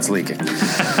it starts leaking.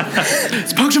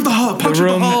 It's puncture the hull. Puncture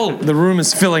the hull. The room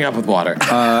is filling up with water.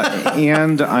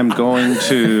 And I'm going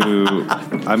to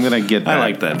get back. I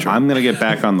like that, Drew. I'm going to get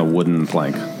back on the wooden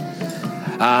plank.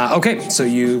 Okay, so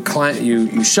you climb. You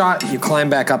climb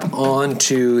back up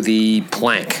onto the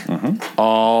plank.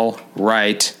 All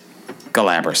right,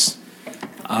 Galabras.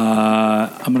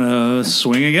 I'm gonna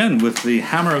swing again with the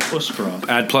hammer of Uskra.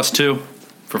 Add +2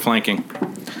 for flanking.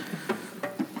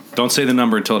 Don't say the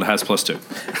number until it has +2.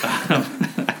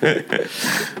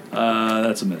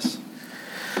 That's a miss.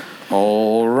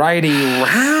 Alrighty,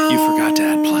 round. You forgot to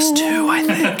add +2, I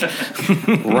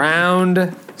think.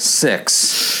 Round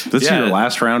 6. This is your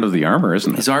last round of the armor,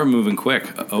 isn't it? His arm moving quick.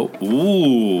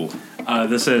 Ooh.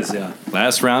 This is, yeah.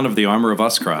 Last round of the armor of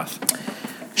Uskroth.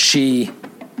 She.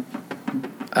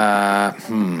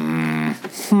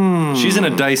 She's in a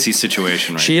dicey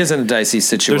situation right She is in a dicey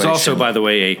situation. There's also, by the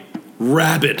way, a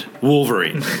rabid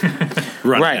Wolverine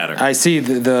running right. at her. I see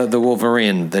the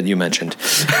Wolverine that you mentioned.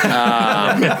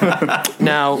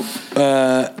 Now,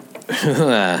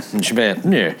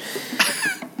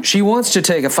 she wants to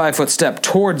take a 5-foot step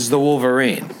towards the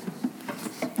Wolverine.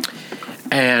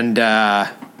 And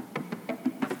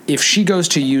if she goes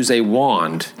to use a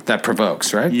wand, that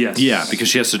provokes, right? Yes. Yeah, because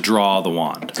she has to draw the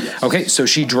wand. Okay, so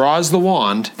she draws the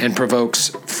wand and provokes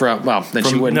from, well, then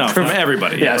she wouldn't. From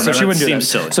everybody. Yeah, so she wouldn't do that. Seems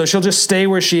silly. So she'll just stay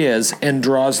where she is and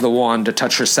draws the wand to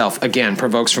touch herself. Again,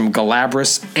 provokes from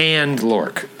Galabras and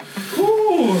Lork.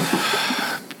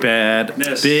 Bad.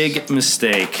 Miss. Big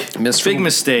mistake. Big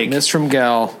mistake. Miss from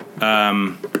Gal.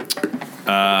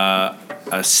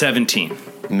 17.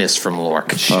 Miss from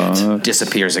Lork. Shit.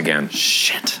 Disappears again.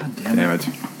 Shit. Damn it.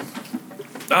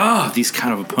 Oh, these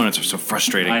kind of opponents are so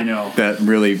frustrating. I know. That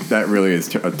really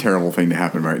is a terrible thing to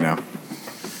happen right now.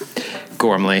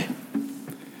 Gormley,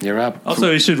 you're up.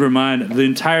 Also, you should remind the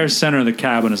entire center of the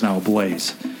cabin is now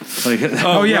ablaze. Like,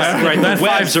 Oh, yeah, right. That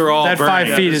webs are all that burning.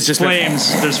 5 feet is just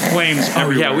flames. There's flames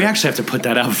everywhere. Yeah, we actually have to put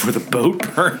that out before the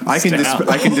boat burns. I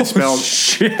can dispel.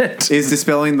 shit. Is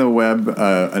dispelling the web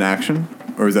an action,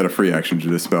 or is that a free action to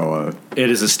dispel? It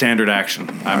is a standard action.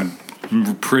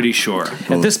 I'm pretty sure.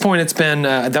 At this point, it's been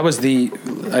that was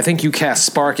I think you cast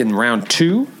Spark in round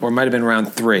 2, or it might have been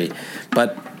round 3,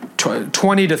 but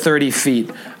 20 to 30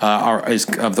 feet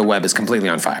of the web is completely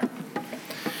on fire.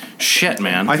 Shit,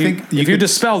 man. I think If you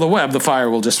dispel the web, the fire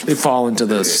will just fall into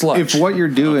the sludge. If what you're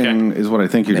doing is what I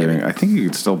think you're doing, I think you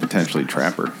could still potentially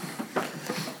trap her.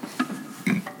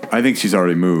 I think she's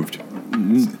already moved.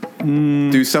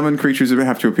 Do summon creatures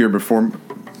have to appear before?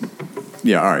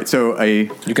 Yeah. All right. So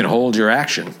You can hold your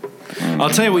action. I'll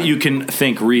tell you what you can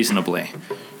think reasonably.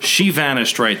 She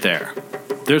vanished right there.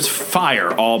 There's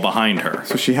fire all behind her.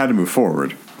 so she had to move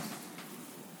forward.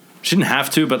 She didn't have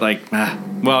to, but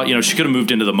well, she could have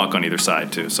moved into the muck on either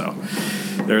side too. So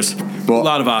there's a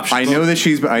lot of options. I know that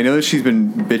she's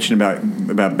been bitching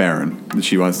about Baron, that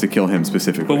she wants to kill him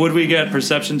specifically. But would we get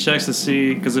perception checks to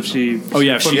see? Because if she. Oh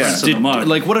yeah, if she footprints in the mud.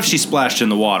 like what if she splashed in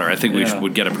the water? I think we Yeah.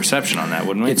 would get a perception on that,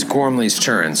 wouldn't we? It's Gormley's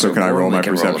turn, so can I roll Gormley my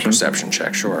can roll a perception? perception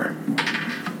check, sure.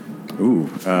 Ooh,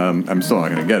 I'm still not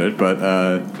going to get it,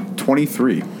 but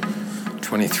 23.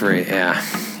 23, yeah.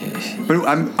 But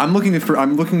I'm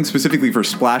looking specifically for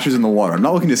splashes in the water. I'm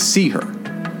not looking to see her.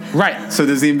 Right. So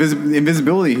does the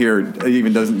invisibility here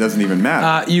even doesn't even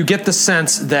matter? You get the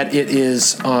sense that it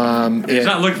is. He's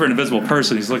not looking for an invisible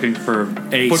person. He's looking for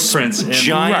footprints.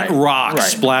 Giant rock Right.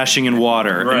 splashing in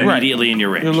water immediately in your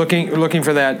range. You're looking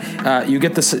for that. You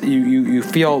get this. You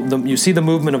feel you see the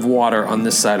movement of water on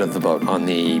this side of the boat. On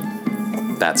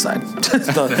that side.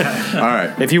 All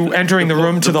right. If you entering the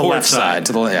room to the port left side. side,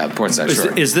 to the port side.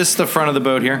 Sure. Is this the front of the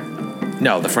boat here?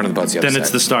 No, the front of the boat's the other Then side.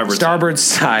 it's the starboard starboard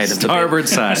side. Starboard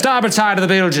side. Starboard side of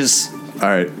the Bilges. All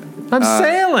right. I'm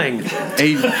sailing.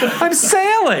 I'm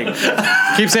sailing.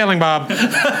 Keep sailing, Bob.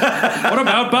 What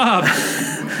about Bob?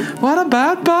 What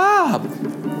about Bob?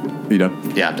 You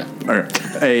done? Yeah, I'm done. All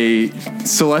right. A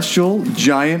celestial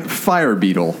giant fire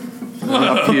beetle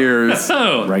appears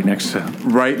Right next to.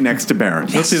 right next to Baron.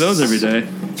 You'll see those every day.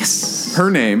 Her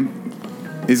name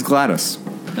is Gladys.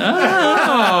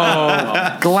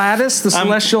 Gladys, the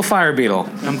celestial fire beetle.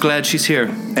 I'm glad she's here.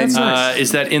 That's nice.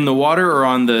 Is that in the water or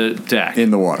on the deck? In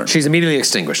the water. She's immediately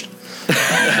extinguished.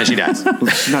 And she dies.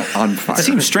 She's not on fire. That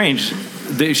seems strange.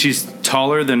 She's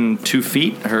taller than 2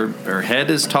 feet. Her head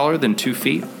is taller than 2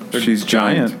 feet. She's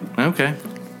giant. Okay.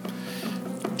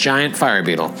 Giant fire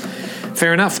beetle.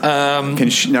 Fair enough. Can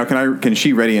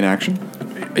she ready in action?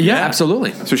 Yeah,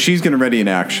 absolutely. So she's going to ready in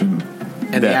action.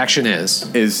 And the action is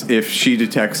if she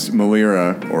detects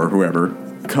Malira or whoever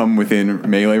come within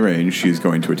melee range, she's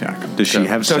going to attack. Does she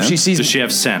have so scent? she sees. Does she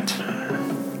have scent?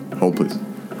 Hold, please.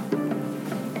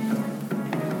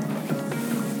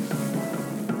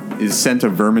 Is scent a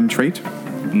vermin trait?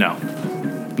 No.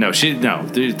 No,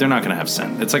 they're not going to have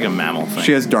scent. It's like a mammal thing.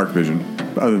 She has dark vision.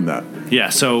 Other than that, Yeah,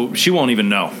 so she won't even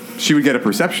know. she would get a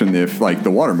perception if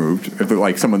the water moved. If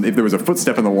there was a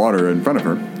footstep in the water in front of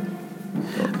her.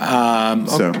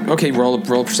 Okay, roll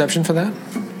perception for that.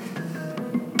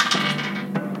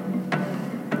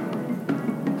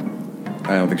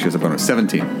 I don't think she has a bonus.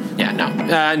 17. Yeah,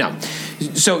 no.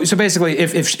 So basically,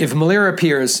 if Malira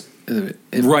appears,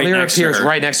 If Right Malira next to appears her.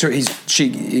 right next to her,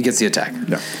 he gets the attack.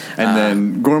 Yeah. And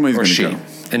then Gormley's Or going she. to go.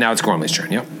 And now it's Gormley's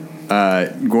turn, yep.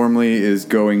 Gormley is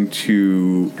going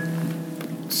to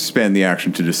spend the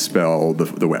action to dispel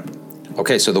the web.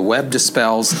 Okay, so the web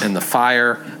dispels and the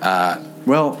fire.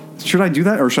 Well, should I do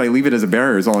that, or should I leave it as a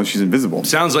barrier as long as she's invisible?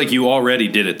 Sounds like you already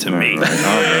did it to me. All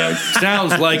right.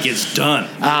 Sounds like it's done.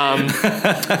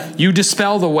 You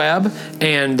dispel the web,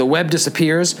 and the web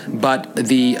disappears, but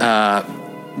these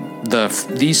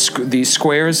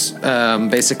squares,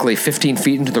 basically 15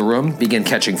 feet into the room, begin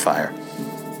catching fire.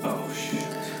 Oh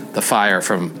shit! The fire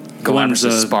from The ones,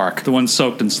 Galabras' spark. The ones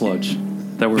soaked in sludge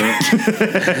that were.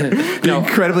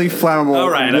 Incredibly flammable All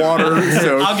right, water.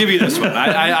 So I'll give you this one.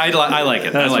 I like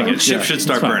it. I like it. Ship should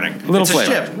start burning. Little It's a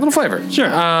flavor. ship. Little flavor. Sure.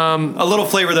 A little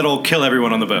flavor that'll kill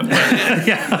everyone on the boat.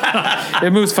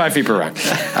 It moves 5 feet per round.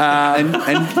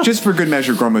 and just for good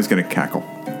measure, Gormley's going to cackle.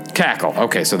 Cackle.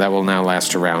 Okay, so that will now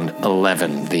last to round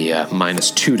 11. The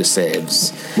 -2 to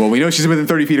saves. Well, we know she's within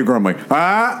 30 feet of Gormley.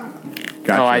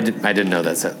 Gotcha. Oh, I didn't know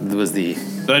that was the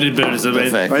I did better.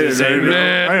 effect. I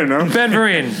didn't know. Ben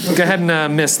Vereen, go ahead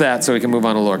and miss that so we can move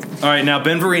on to Lork. All right, now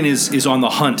Ben Vereen is on the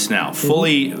hunt now,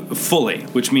 fully,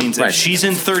 which means Right. if she's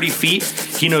in 30 feet,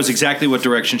 he knows exactly what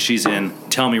direction she's in.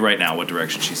 Tell me right now what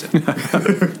direction she's in. Do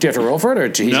you have to roll for it, or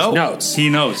he just knows? He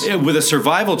knows. With a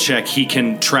survival check, he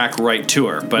can track right to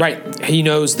her. But Right. He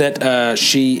knows that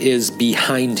she is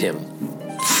behind him.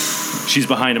 she's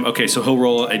behind him. Okay, so he'll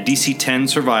roll a DC 10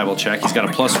 survival check. He's got a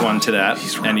 +1 to that,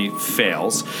 and he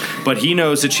fails. But he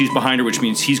knows that she's behind her, which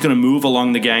means he's going to move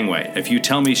along the gangway. If you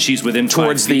tell me she's within 5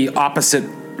 Towards feet, the opposite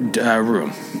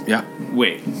room.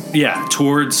 Yeah.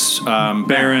 towards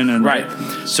Baron and Right.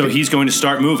 So he's going to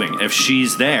start moving. If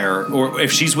she's there, or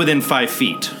if she's within 5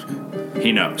 feet,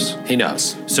 he knows. He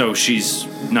knows. So she's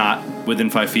not within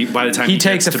 5 feet by the time He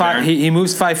takes gets a to five. Baron. He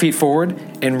moves 5 feet forward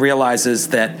and realizes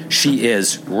that she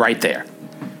is right there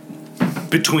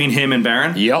Between him and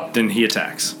Baron? Yep. Then he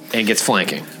attacks. and gets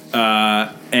flanking.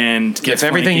 And gets If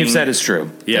everything you've flanking- said is true,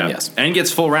 Yeah. then yes. And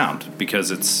gets full round because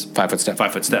it's 5 foot step.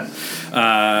 5 foot step.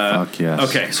 Fuck yes.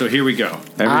 Okay, so here we go.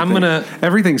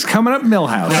 Everything's coming up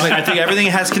Millhouse. I think everything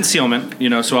has concealment,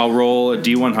 so I'll roll a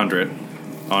D100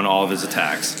 on all of his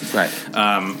attacks. Right.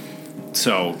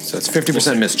 So it's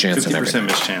 50% miss chance and 50%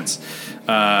 miss chance.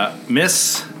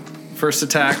 Miss, first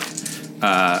attack,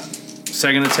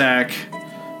 second attack,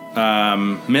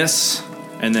 miss,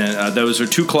 and then those are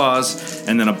 2 claws,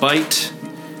 and then a bite,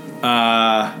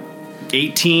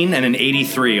 18 and an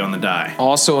 83 on the die.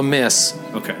 Also a miss.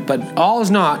 Okay. But all is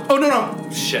not Oh, no.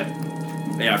 Shit.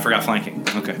 Yeah, I forgot flanking.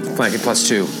 Okay. flanking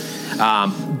 +2.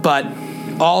 But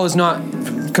all is not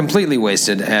completely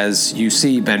wasted as you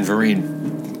see Ben Vereen.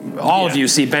 All of Yeah. you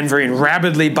see Ben Vereen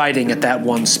rapidly biting at that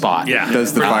one spot. Yeah.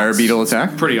 Does the fire beetle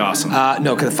attack? Pretty awesome.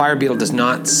 No, because the fire beetle does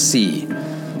not see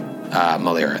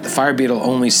Malira. The fire beetle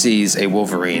only sees a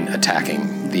Wolverine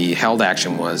attacking. The held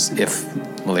action was if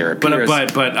Malira appears. Fire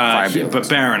beetle But goes.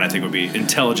 Baron, I think, would be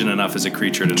intelligent enough as a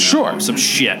creature to know Sure. some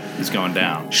shit is going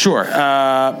down. Sure.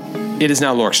 It is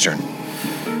now Lork's turn.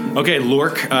 Okay,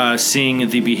 Lork, seeing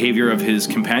the behavior of his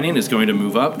companion, is going to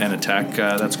move up and attack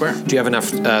that square. Do you have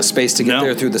enough space to get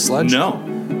there through the sludge? No,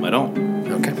 I don't.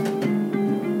 Okay.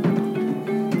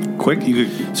 Quick, you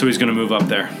could. So he's going to move up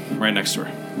there, right next to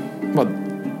her. Well,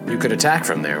 you could attack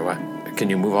from there. What? Can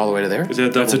you move all the way to there?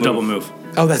 That's a double move.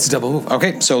 Oh, that's a double move.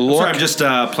 Okay, so Lork. Sorry, I'm just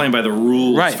playing by the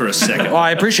rules Right. for a second. Oh,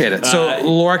 I appreciate it. So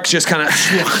Lork just kind of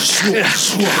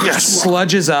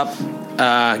sludges up,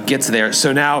 gets there.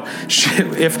 So now,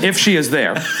 if she is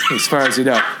there, as far as you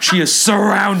know, she is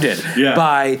surrounded Yeah.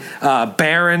 by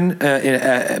Baron.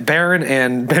 Baron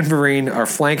and Ben Vereen are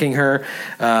flanking her.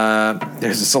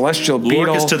 There's a celestial beetle.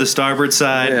 Lork is to the starboard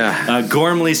side, Yeah.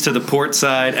 Gormley's to the port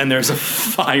side, and there's a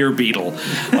fire beetle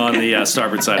on the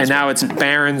starboard side. and now it's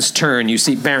Baron's turn. You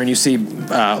see Baron. You see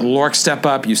Lork step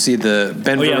up. You see the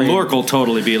Ben Oh yeah, Vereen. Lork will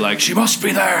totally be like, she must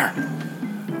be there.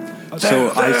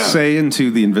 So I say into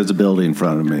the invisibility in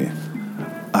front of me,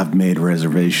 I've made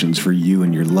reservations for you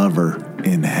and your lover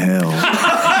in hell.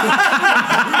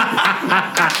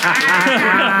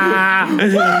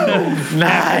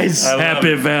 Nice.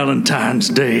 Happy Valentine's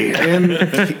Day.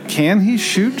 And can he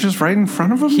shoot just right in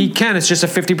front of him? He can. It's just a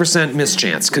 50% miss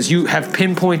chance because you have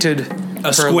pinpointed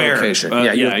her square. location.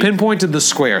 Yeah, you have pinpointed the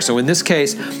square. So in this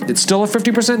case, it's still a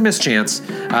 50% miss chance.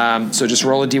 So just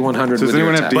roll a D100 Does with your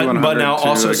anyone have attack. D100? But now too,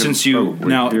 also I can- since you oh, wait,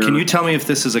 now here. can you tell me if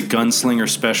this is a gunslinger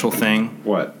special thing?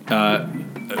 What?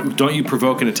 Don't you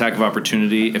provoke an attack of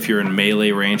opportunity if you're in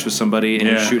melee range with somebody and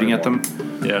you're Yeah. shooting at them?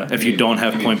 Yeah. If you don't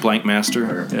have point blank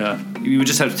master, Yeah. you would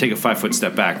just have to take a 5 foot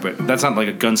step back. But that's not like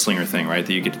a gunslinger thing, right?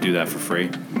 That you get to do that for free.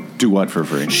 Do what for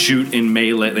free? Shoot in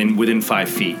melee within 5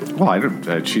 feet. Well, I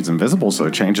don't, she's invisible, so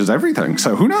it changes everything.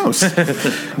 So who knows?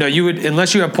 No, you would,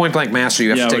 unless you have point blank mastery,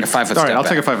 you have to take a 5 foot All step right, I'll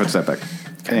back. take a 5 foot step back.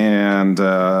 And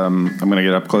I'm going to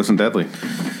get up close and deadly.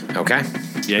 Okay.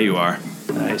 Yeah, you are.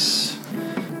 Nice.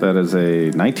 That is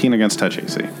a 19 against touch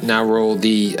AC. Now roll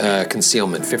the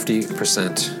concealment,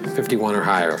 50%, 51 or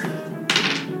higher.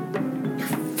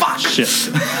 Fuck. Shit.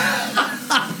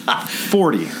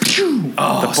 40.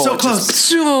 Oh, so close.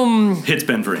 Zoom! Hits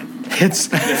Ben Vereen.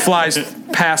 Flies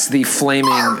past the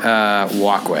flaming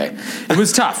walkway. It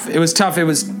was tough.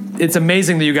 It's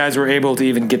amazing that you guys were able to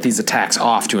even get these attacks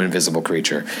off to an invisible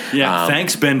creature. Yeah,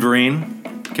 thanks, Ben Vereen.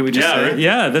 Can we just say it?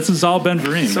 Yeah, this is all Ben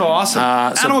Vereen. So awesome.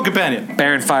 Animal companion.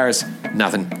 Baron fires,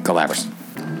 nothing. Galabras.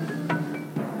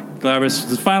 Galabras,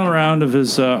 the final round of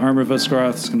his Armor of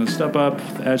Escaroth, is going to step up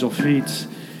with agile feet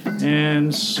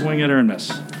and swing at her and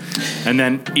miss. And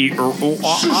then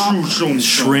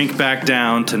shrink back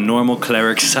down to normal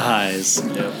cleric size.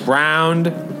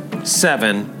 Round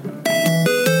 7.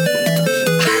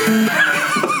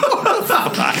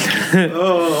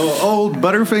 Old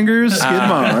Butterfingers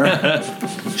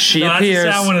Skidmar. She That's appears.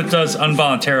 the sound when it does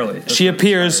involuntarily. She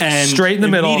appears And straight in the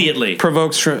middle. immediately.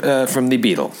 Provokes from the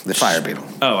beetle, the fire beetle.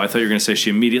 Oh, I thought you were going to say she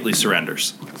immediately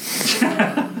surrenders.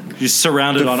 She's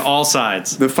surrounded on all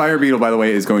sides. The fire beetle, by the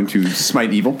way, is going to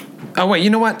smite evil. Oh wait, you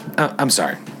know what? I'm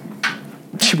sorry.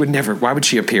 She would never. Why would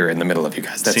she appear in the middle of you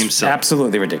guys? That's Seems silly.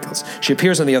 absolutely ridiculous. She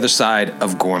appears on the other side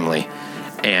of Gormley,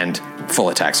 and full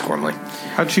attacks Gormley.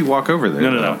 How'd she walk over there?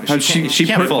 No. She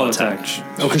can't full attack.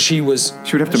 Oh, because she was.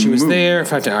 She would have to She was move. there.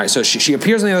 All right, so she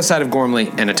appears on the other side of Gormley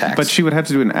and attacks. But she would have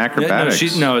to do an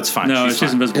acrobatics. No, it's fine. No, she's she's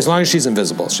fine. invisible. as long as she's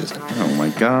invisible, she's. Oh my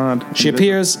god. She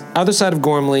appears other side of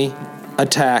Gormley,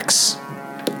 attacks,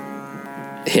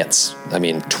 hits. I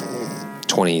mean,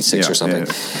 26 or something With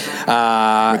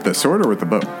the sword or with the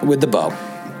bow? with the bow,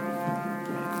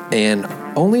 and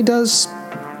only does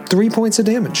 3 points of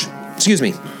damage. Excuse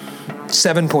me,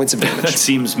 7 points of That damage.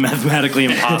 seems mathematically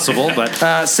impossible,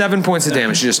 but 7 points of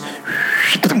damage. She just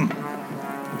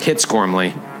hits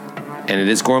Gormley, and it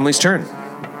is Gormley's turn.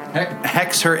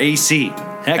 hex her AC.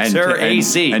 Hex her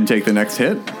AC. And take the next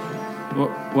hit.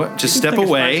 What? Just step take a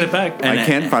away. step back. and- I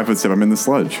can't 5 foot step. I'm in the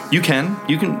sludge. You can.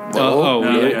 No,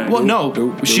 yeah. Well,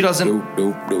 no. She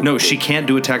doesn't. No, she can't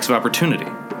do attacks of opportunity.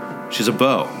 She's a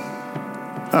bow.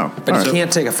 Oh, But all you right.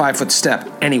 can't take a 5 foot step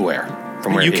anywhere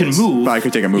from where You it can is. move. But I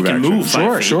could take a move You can action. move 5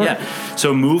 Sure, feet, sure. Yeah.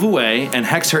 So move away and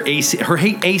hex her AC. Her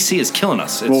AC is killing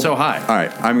us. It's Well, so high. All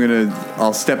right,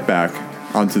 I'll step back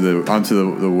onto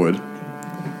the wood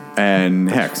and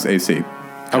hex AC.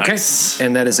 Okay, Nice.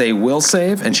 and that is a will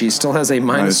save, and she still has a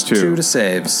minus -2. 2 to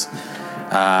saves.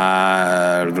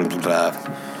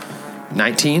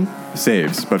 19.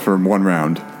 Saves, but for 1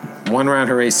 round. 1 round,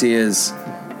 her AC is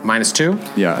minus 2.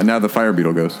 Yeah, and now the fire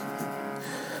beetle goes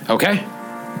Okay.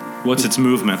 What's its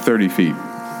movement? 30 feet. You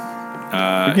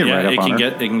can get right up it on can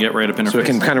her. get right up in her So it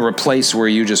face. can kind of replace where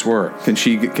you just were.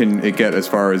 Can it get as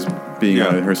far as being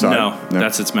on her side? No,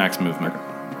 that's its max movement.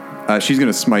 She's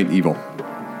going to smite evil.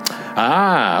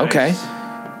 Ah, okay.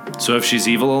 So if she's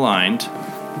evil aligned,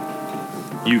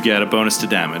 you get a bonus to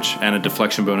damage and a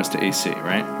deflection bonus to AC,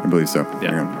 right? I believe so. Hang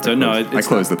Yeah. on. So no, I it's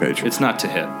closed not- the page. It's not to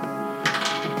hit.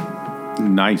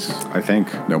 Nice, I think.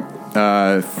 Nope.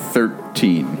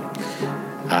 13.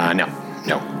 No.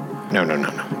 No.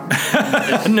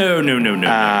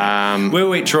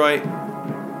 Wait, Troy.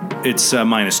 It's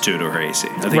minus 2 to her AC.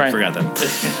 I think Right. you forgot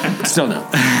that. Still no.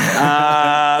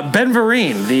 Ben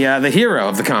Vereen, the hero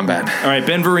of the combat. All right,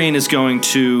 Ben Vereen is going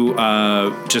to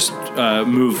just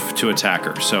move to attack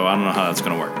her. So I don't know how that's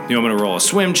going to work. You want me to roll a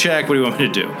swim check? What do you want me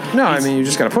to do? No, I mean, you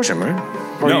just got to push him, right?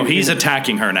 Or No, you- he's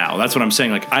attacking her now. That's what I'm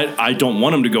saying. Like I don't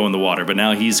want him to go in the water, but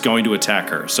now he's going to attack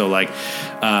her. So like,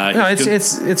 No,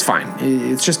 it's fine.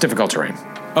 It's just difficult terrain.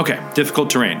 okay, difficult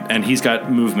terrain, and he's got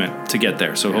movement to get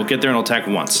there. So he'll get there and he'll attack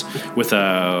once with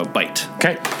a bite.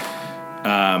 Okay.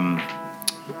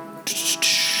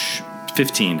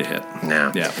 15 to hit.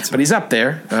 No. Yeah, But he's up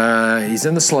there. He's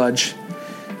in the sludge.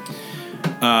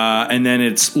 And then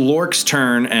it's Lork's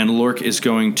turn, and Lork is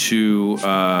going to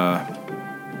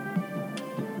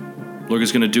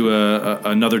do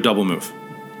another double move.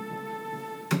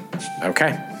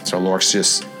 Okay. So Lork's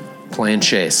just playing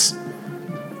chase.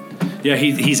 Yeah,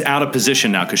 he's out of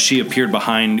position now because she appeared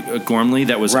behind Gormley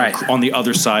that was Right. on the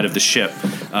other side of the ship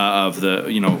of the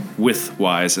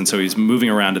width-wise, and so he's moving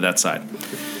around to that side.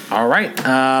 All right.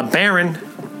 Baron.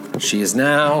 She is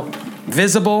now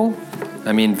visible.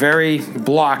 I mean, very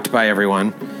blocked by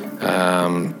everyone.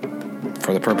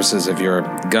 for the purposes of your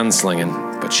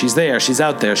gunslinging. But she's there. She's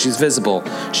out there. She's visible.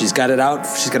 She's got it out.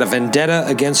 She's got a vendetta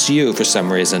against you for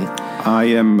some reason. I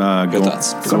am Your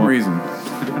thoughts? For some reason.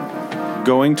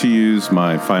 going to use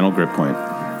my final grip point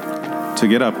to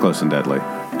get up close and deadly.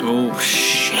 Oh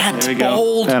shit! There we go.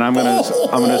 Bold. And I'm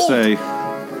gonna say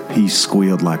he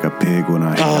squealed like a pig when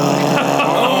I shot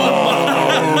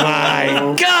Oh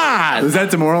my God! Is that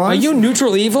Are demoralized? you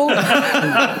neutral evil? him.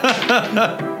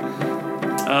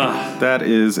 That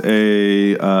is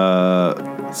a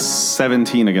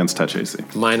 17 against touch AC.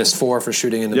 -4 for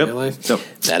shooting into Yep. melee. Yep.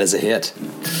 That is a hit.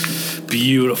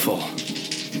 Beautiful.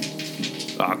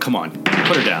 Oh, come on.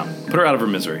 Put her down. Put her out of her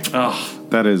misery.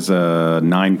 That is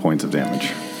 9 points of damage.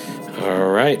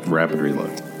 All right. Rapid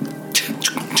reload.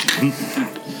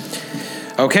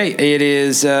 Okay, it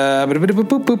is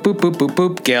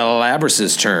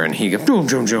Galabras' turn. He goes, boom,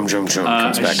 boom, boom, boom, boom,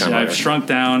 comes back on. I've shrunk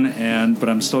down, but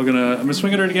I'm gonna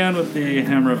swing at her again with the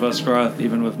Hammer of Usgaroth,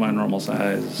 even with my normal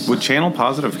size. Would channel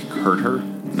positive hurt her?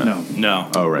 No. No.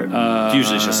 Oh, right.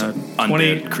 Usually it's just undead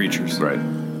 20 creatures. right.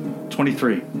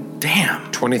 23.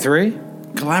 Damn. 23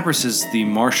 Galabras is the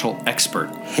martial expert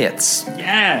hits.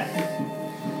 Yeah.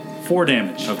 4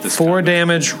 damage. of this 4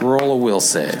 damage, roll a will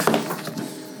save.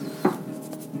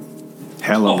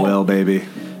 Hello, Will, baby.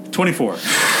 24.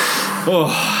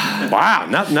 Wow,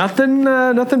 nothing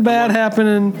bad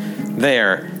happening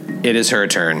there. It is her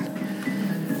turn.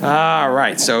 All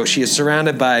right, so she is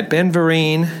surrounded by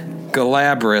Benverine,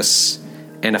 Galabras,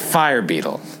 and a fire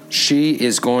beetle. She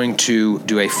is going to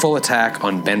do a full attack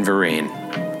on Benverine.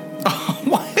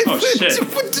 What? Oh, shit.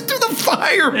 What to do the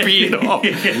fire beetle?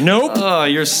 Nope. Oh,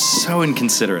 you're so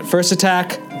inconsiderate. First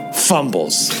attack,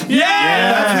 fumbles. That's what you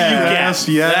get. Yes,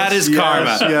 That is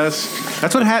karma. Yes.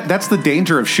 That's what. That's the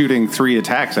danger of shooting 3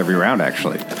 attacks every round.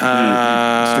 Actually,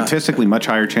 statistically, much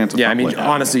higher chance of. Yeah, I mean, fumbling.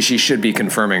 honestly, she should be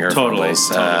confirming her Totally, fumbles.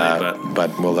 totally,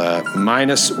 but we'll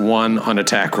 -1 on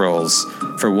attack rolls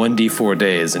for 1d4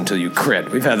 days until you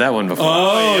crit. We've had that one before.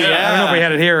 Oh, yeah. I don't know if we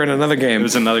had it here in another game. It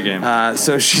was another game.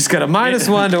 So she's got a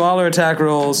 -1 to all her attack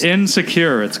rolls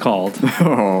Insecure, it's called.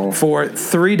 for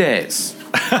 3 days.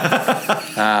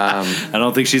 I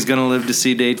don't think she's going to live to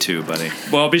see day 2, buddy.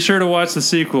 Well, be sure to watch the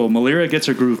sequel. Malira gets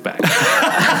her groove back.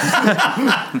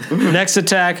 Next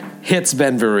attack hits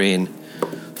Benverine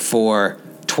for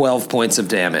 12 points of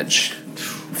damage.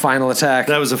 Final attack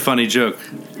That was a funny joke.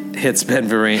 hits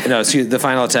Benverine. No, excuse, the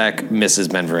final attack misses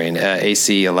Benverine.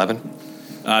 AC 11.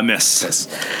 Miss.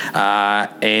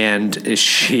 And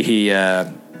she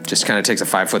just kind of takes a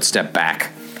 5-foot step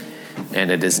back. And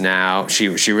it is now, she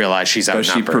realized she's Does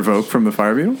outnumbered. she provoke from the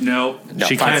fire beetle? No. No,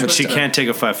 She 5 foot can't. She step. can't take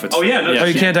a 5-foot. Oh, yeah, no, Oh,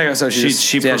 you can't take it. So she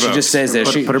She just provokes. stays there.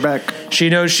 Put her back. She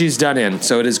knows she's done in,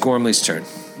 so it is Gormley's turn.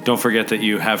 Don't forget that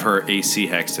you have her AC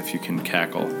hexed if you can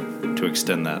cackle to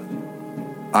extend that.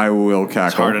 I will cackle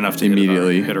It's hard enough to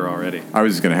immediately. hit her already. I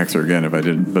was just going to hex her again if I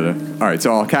didn't. But all right,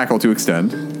 so I'll cackle to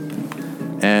extend.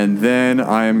 And then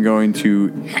I am going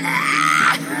to...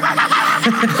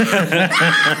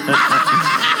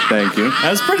 Thank you.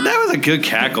 That was a good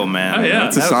cackle, man. Oh, yeah.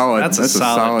 That's a solid. That's a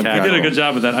solid You cackle. did a good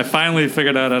job with that. I finally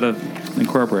figured out how to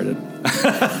incorporate it.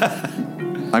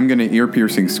 I'm going to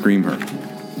ear-piercing scream her.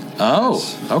 Oh,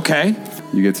 okay.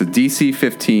 You get a DC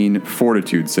 15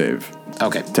 fortitude save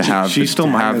Okay. to have, She's still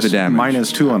to have the damage.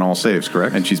 -2 on all saves,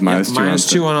 correct? And she's -2.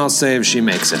 -2 on all saves, she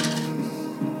makes it.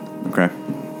 Okay.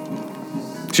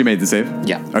 She made the save?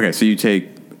 Yeah. Okay, so you take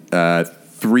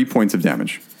 3 points of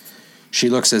damage. She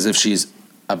looks as if she's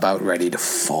about ready to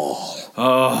fall.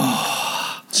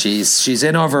 Oh. She's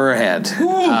in over her head.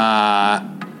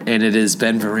 And it is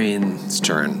Benverine's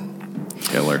turn.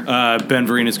 Killer.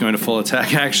 Benverine is going to full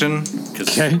attack action.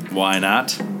 'Cause Okay. why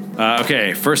not?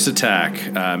 Okay, first attack,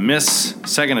 miss.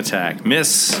 Second attack,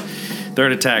 miss.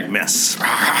 Third attack, miss.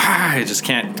 I just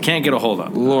can't get a hold of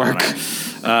him. Lork.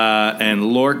 And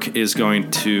Lork is going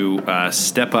to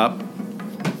step up,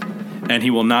 and he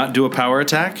will not do a power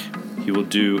attack. He will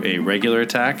do a regular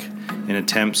attack in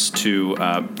attempts to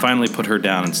finally put her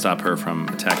down and stop her from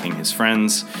attacking his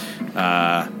friends.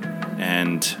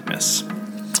 And miss.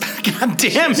 God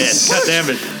damn it! God damn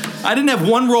it. I didn't have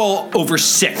one roll over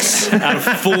 6 out of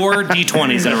 4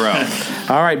 d20s in a row.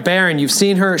 All right, Baron, you've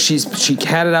seen her. She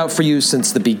had it out for you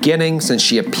since the beginning, since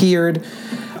she appeared.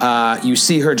 You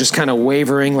see her just kind of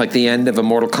wavering like the end of a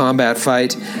Mortal Kombat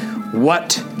fight.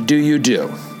 What do you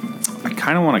do? I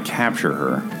kind of want to capture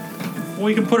her. Well,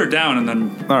 you can put her down and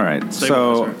then... All right, so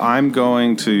Stabilize her. I'm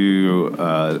going to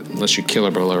Unless you kill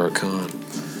her below her con.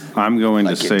 I'm going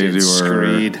Like to you say did to her.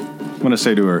 Screed. I'm going to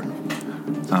say to her,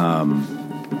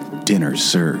 dinner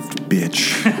served,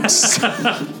 bitch.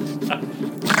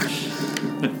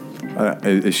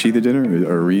 Is she the dinner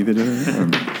or are we the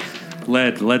dinner?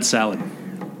 Lead salad.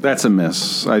 That's a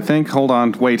miss. I think. Hold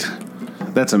on. Wait.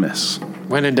 That's a miss.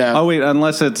 When in doubt. Oh, wait.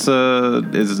 Unless it's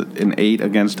is it an 8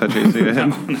 against touch AC to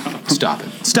him? Stop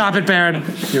it. Stop it, Baron.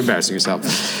 You're embarrassing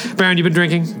yourself. Baron, you've been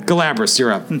drinking? Galabras,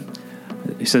 you're up.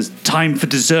 He says, "Time for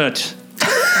dessert."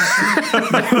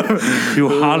 You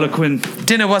harlequin.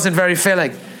 Dinner wasn't very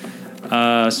filling.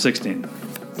 16.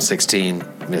 16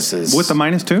 misses. With the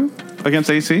 -2 against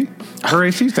AC? Her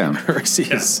AC's down. Her AC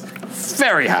is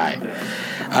very high.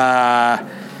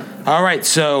 All right,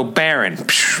 so Baron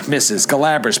misses.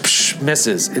 Galabras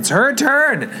misses. It's her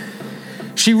turn.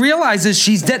 She realizes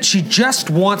she's dead. She just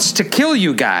wants to kill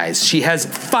you guys. She has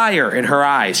fire in her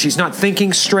eyes. She's not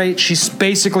thinking straight. She's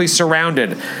basically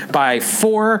surrounded by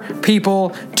 4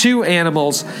 people, 2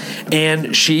 animals, and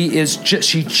you see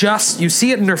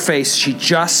it in her face. She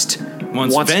just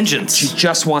Wants vengeance. She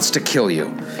just wants to kill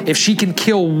you. If she can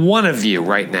kill one of you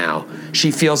right now,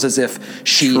 she feels as if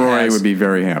Troy would be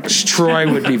very happy. Troy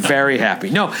would be very happy.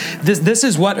 No, this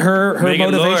is what her Make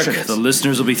it motivation Lork. is. The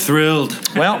listeners will be thrilled.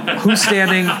 Well, who's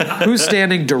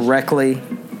standing directly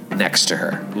next to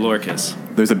her? Lorcas.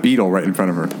 There's a beetle right in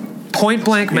front of her. Point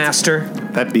blank master,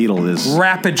 That beetle is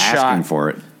rapid asking shot, for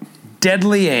it.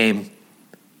 deadly aim,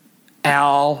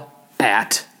 Al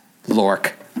at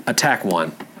Lork, attack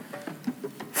 1.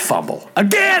 Fumble.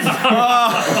 Again!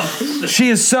 She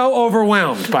is so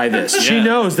overwhelmed by this. She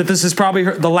knows that this is probably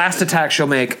the last attack she'll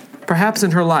make, perhaps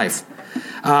in her life.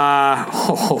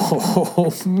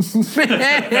 Oh,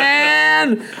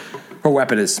 man! Her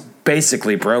weapon is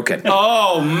basically broken.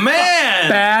 Oh, man!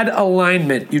 Bad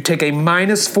alignment. You take a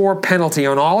 -4 penalty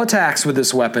on all attacks with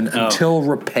this weapon until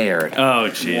repaired. Oh,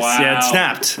 jeez. Wow. Yeah, it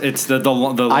snapped. It's the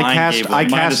line gave I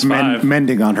cast -5.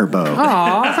 mending on her bow.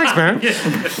 Oh, thanks, man.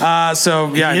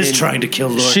 So yeah, He is trying to kill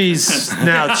Lork. She's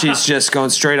just going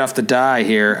straight off the die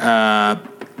here.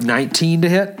 19 to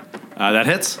hit. That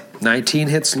hits. 19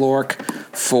 hits Lork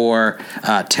for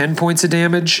 10 points of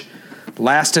damage.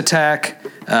 Last attack.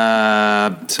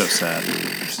 So sad.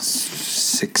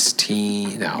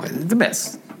 16. No, it's a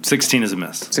miss. 16 is a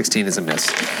miss. 16 is a miss.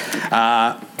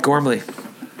 Gormley.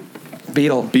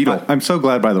 Beetle. I'm so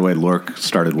glad, by the way, Lork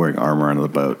started wearing armor onto the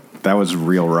boat. That was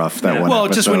real rough. That one. Well,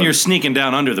 just when episode. you're sneaking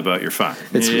down under the boat, you're fine.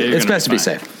 It's best to be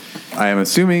safe. I am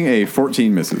assuming a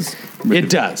 14 misses. It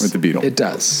does. With the beetle. It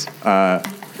does. All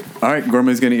right,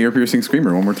 Gormley's going to ear-piercing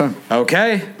screamer one more time.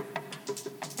 Okay.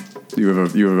 You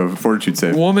have a fortitude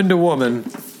save. Woman to woman.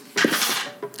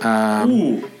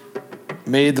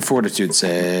 Made the fortitude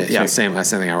save. Yeah, same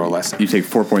thing I roll last time. You take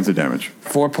 4 points of damage.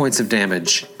 4 points of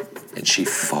damage, and she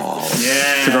falls.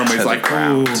 Yeah. So Gormley's like,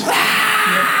 Ground.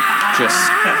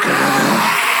 Just,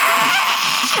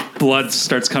 Blood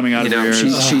starts coming out of her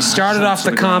ears. she started off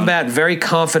the combat very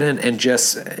confident, and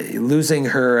just losing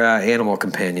her animal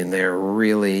companion there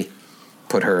really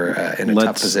put her in a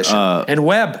tough position. And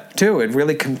Webb, too. It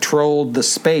really controlled the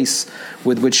space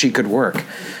with which she could work.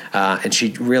 And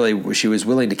she was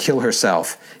willing to kill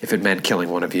herself if it meant killing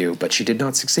one of you, but she did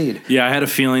not succeed. Yeah, I had a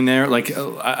feeling there.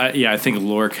 I think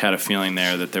Lork had a feeling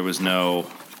there that there was no,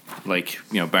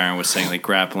 Baron was saying,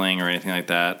 grappling or anything like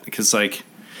that. Because, I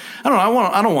don't know.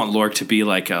 I don't want Lork to be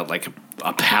like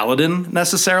a paladin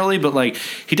necessarily, but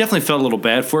he definitely felt a little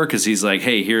bad for her because he's like,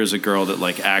 hey, here's a girl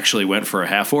that actually went for a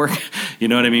half orc, you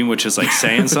know what I mean? Which is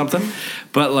saying something,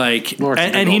 but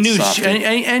and he knew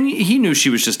he knew she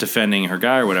was just defending her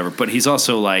guy or whatever. But he's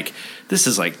also this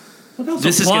is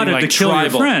this is plotted getting to kill your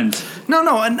tribal. friend.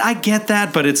 No, and I get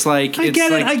that, but it's I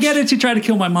get it. She tried to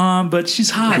kill my mom, but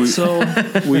she's hot, so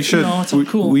We should. it's all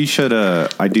cool. We should.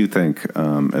 I do think,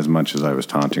 as much as I was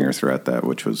taunting her throughout that,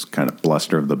 which was kind of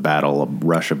bluster of the battle, a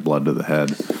rush of blood to the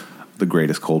head, the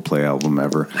greatest Coldplay album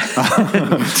ever.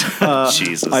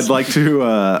 Jesus. I'd like to.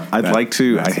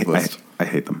 That's the list. I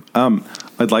hate them.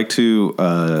 I'd like to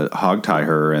hog tie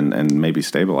her and maybe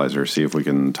stabilize her, see if we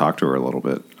can talk to her a little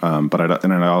bit. But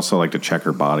I'd also like to check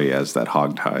her body as that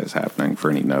hog tie is happening for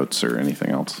any notes or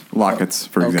anything else. Lockets,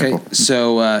 for example. Okay,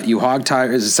 so you hog tie.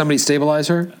 Is somebody stabilize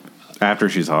her? After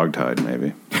she's hog tied,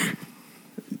 maybe.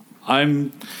 I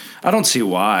don't see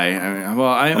why.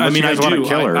 I you guys wanna do.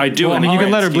 kill her. I do. Well, in the you can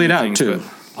grand let her scheme bleed of out, things, too. but-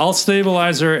 I'll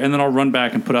stabilize her, and then I'll run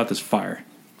back and put out this fire.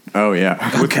 Oh,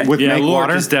 yeah. With Yeah, make Lork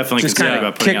water. is definitely Just concerned kind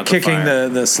about of putting out the kicking fire.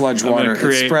 the sludge I'm gonna water.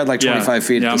 It's spread 25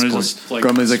 feet at I'm this gonna point. just,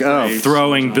 Grumman's like, oh, spray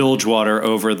Throwing bilge water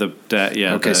over the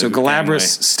Okay, so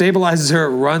Galabras stabilizes her,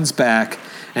 runs back,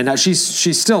 and now she's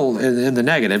still in the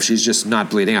negative. She's just not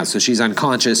bleeding out, so she's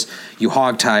unconscious. You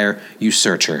hog tie her, you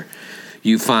search her.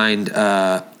 You find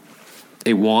a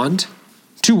wand,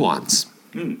 2 wands.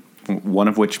 one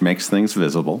of which makes things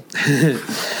visible.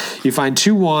 You find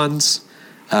 2 wands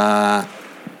and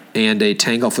a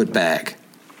tanglefoot bag.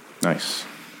 Nice.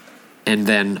 And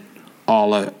then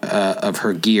all of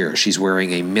her gear. She's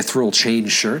wearing a mithril chain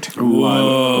shirt.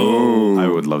 Whoa. I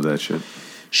would love that shit.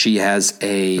 She has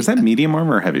a... Is that medium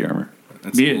armor or heavy armor?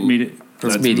 Medium.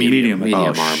 That's medium Oh,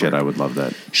 armor. shit, I would love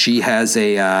that. She has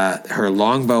a her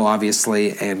longbow,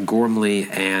 obviously, and Gormley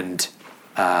and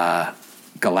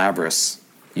Galabras.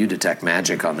 You detect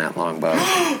magic on that longbow.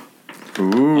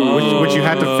 Which you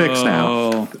had to fix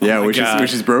now. Yeah, which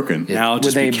is broken. Now I'll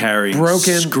just With be a carrying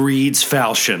broken- Screed's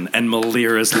falchion and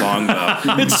Malira's longbow.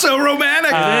 It's so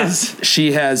romantic. It is.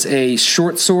 She has a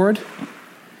short sword.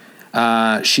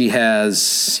 She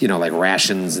has, like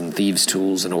rations and thieves'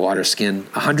 tools and a water skin.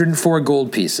 104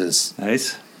 gold pieces.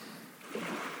 Nice.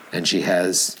 And she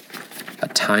has a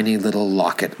tiny little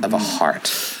locket of a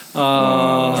heart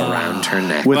around her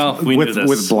neck. With, Well, we knew with, this.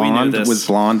 with We knew blonde this. with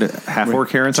blonde half-orc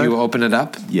hair Do inside? you open it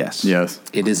up? Yes. Yes.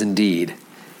 It is indeed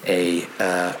a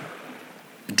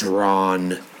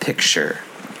drawn picture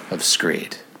of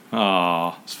Screed.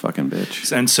 Oh, This fucking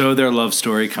bitch. and so their love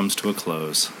story comes to a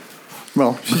close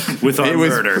Well, with our it was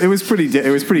murder. it was pretty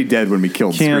dead when we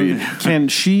killed Can Screed. can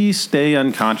she stay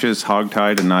unconscious,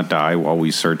 hogtied, and not die while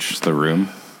we search the room?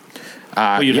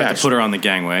 Well, you'd yeah, have to put her on the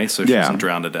gangway so she Yeah. doesn't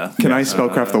drown to death. Can I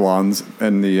spellcraft the wands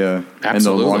and the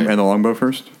Absolutely. and the longbow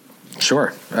first?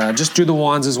 Sure. Just do the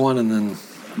wands as one, and then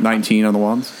 19 on the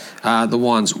wands. the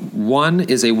wands. One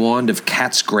is a wand of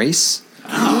Cat's Grace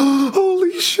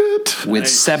Holy shit! with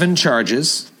 7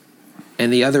 charges,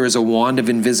 and the other is a wand of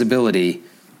invisibility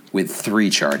with 3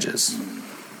 charges.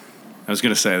 I was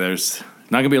going to say there's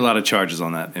not going to be a lot of charges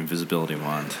on that invisibility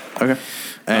wand. Okay.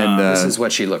 And This is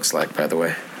what she looks like, by the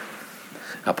way.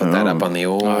 I'll put that up on the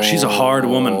old. Oh, she's a hard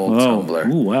woman.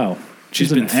 Tumblr. Ooh, wow.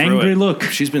 She's an been through angry it. look.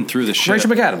 She's been through the shit.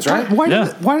 Rachel McAdams, right?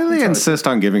 Why do they Yeah. insist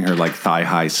on giving her like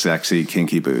thigh-high, sexy,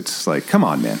 kinky boots? Like, come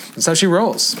on, man. That's how she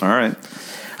rolls. All right.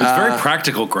 It's very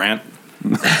practical, Grant.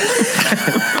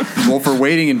 well, for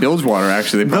wading in Bilgewater,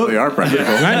 actually, they probably are practical.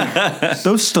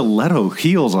 Those stiletto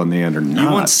heels on the end are You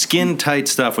not. want skin tight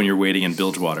stuff when you're wading in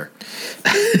Bilgewater.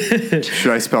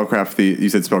 Should I spellcraft the? You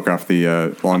said spellcraft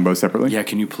the longbow separately. Yeah,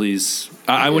 can you please?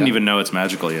 I wouldn't even know it's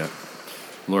magical yet.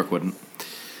 Lork wouldn't.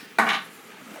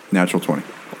 Natural 20.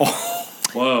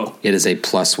 Whoa. It is a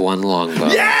 +1 longbow.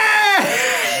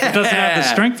 It doesn't have the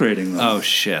strength rating, though. Oh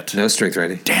shit! No strength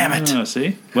rating. Damn it! Oh,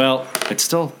 see? Well,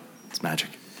 it's magic.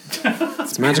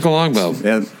 It's a magical longbow.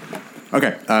 Yeah.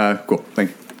 Okay. Cool.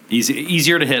 Thank you.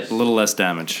 Easier to hit, a little less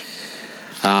damage.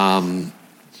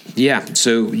 Yeah,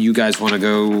 so you guys want to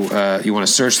go, you want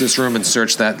to search this room and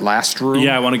search that last room?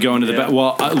 Yeah, I want to go into the back.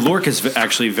 Well, Lork is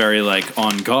actually very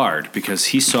on guard because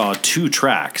he saw 2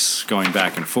 tracks going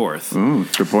back and forth. Ooh,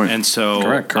 that's a good point. And so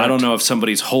Correct. I don't know if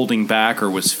somebody's holding back or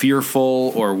was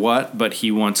fearful or what, but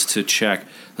he wants to check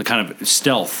the kind of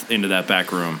stealth into that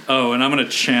back room. Oh, and I'm going to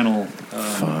channel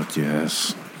Fuck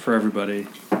yes. for everybody.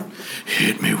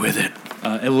 Hit me with it.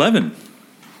 11.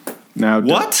 Now,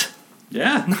 What?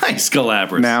 Yeah. Nice,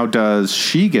 Galabras. Now, does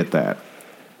she get that?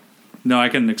 No, I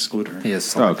can exclude her. He is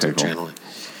selective Okay, cool. channeling.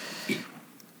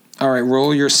 All right,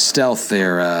 roll your stealth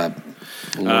there,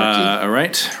 Lorky. All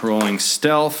right, rolling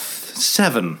stealth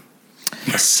 7.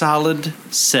 A solid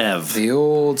sev. The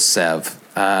old Sev.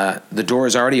 The door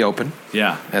is already open,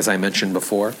 Yeah. as I mentioned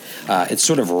before. It's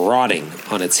sort of rotting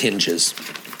on its hinges.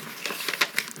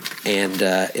 And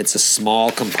it's a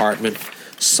small compartment,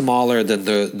 smaller than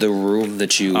the room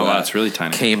that you Oh, wow, it's really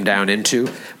tiny. came down into.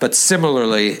 But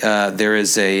similarly, there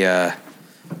is a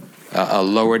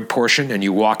lowered portion, and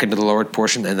you walk into the lowered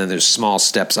portion, and then there's small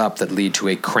steps up that lead to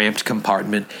a cramped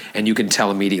compartment, and you can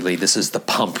tell immediately this is the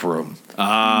pump room.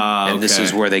 And this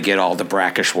is where they get all the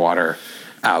brackish water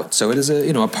out. So it is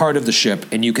a part of the ship,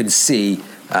 and you can see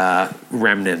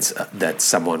remnants that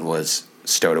someone was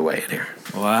stowed away in here,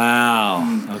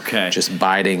 Wow. Okay. just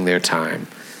biding their time.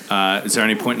 Is there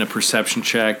any point in a perception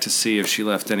check to see if she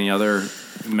left any other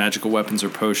magical weapons or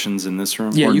potions in this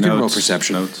room? Yeah, Or you can roll notes?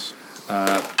 perception. Notes.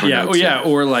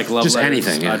 Or like love Just letters.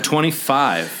 anything, yeah.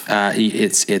 25.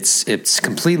 It's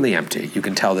completely empty. You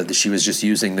can tell that she was just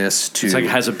using this to. It's like it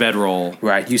has a bedroll.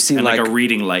 Right, you see and like like a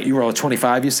reading light. You roll a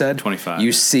 25, you said? 25.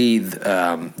 You see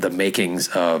the makings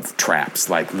of traps,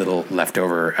 like little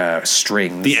leftover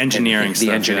strings. The engineering and stuff,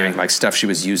 The engineering, yeah. like stuff she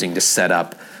was using to set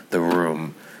up the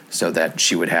room so that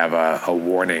she would have a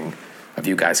warning of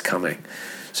you guys coming.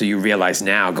 So you realize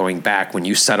now, going back, when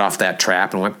you set off that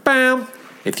trap and went, bam,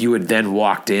 if you had then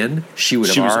walked in, she would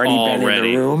have She was already been in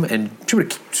already- the room, and she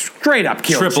would have straight up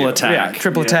killed Triple you. attack. Yeah,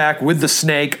 triple attack with the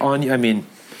snake on you. I mean,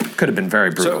 could have been very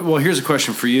brutal. So, well, here's a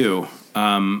question for you.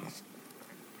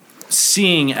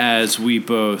 seeing as we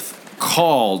both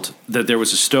called that there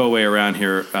was a stowaway around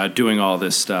here doing all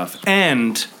this stuff,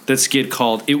 and that Skid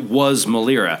called it was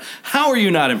Malira, how are you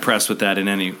not impressed with that in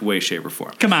any way, shape, or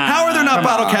form? Come on. How are there not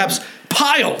bottle caps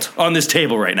piled on this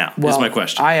table right now, is my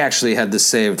question. I actually had this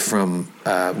saved from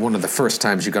one of the first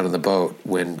times you got on the boat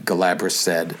when Galabras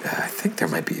said, I think there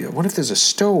might be, what if there's a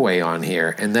stowaway on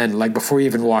here? And then, like, before you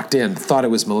even walked in, thought it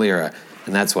was Malira.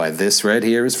 And that's why this right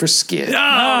here is for Skid. All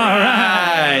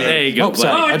right. There you go. Oh,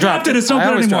 sorry. I dropped it. It's not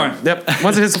good anymore. Yep.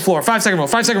 Once it hits the floor. 5 second rule.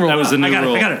 5 second rule. That was the new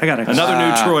rule. I got it. Another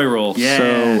new Troy rule.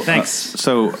 Yeah, thanks.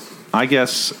 So I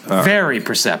guess Very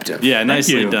perceptive. Yeah,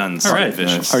 nicely you. done. All right.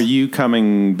 Vicious. are you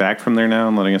coming back from there now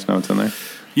and letting us know what's in there?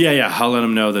 Yeah. I'll let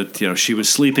him know that she was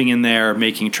sleeping in there,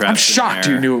 making traps. I'm shocked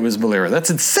you knew it was Malira.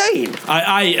 That's insane.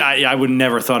 I would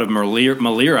never thought of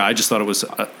Malira. I just thought it was.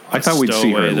 I thought we'd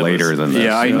see her later than this.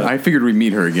 Yeah, I figured we'd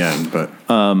meet her again, but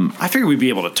I figured we'd be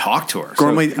able to talk to her.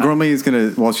 Gormley is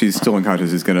gonna, while she's still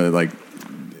unconscious, is gonna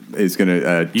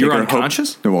take You're her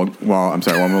unconscious? Hope, no, while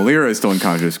Malira is still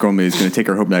unconscious, Gormley is gonna take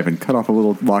her hope knife and cut off a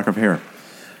little lock of hair.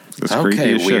 It's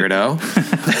creepy as shit. Weirdo.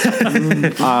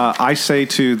 I say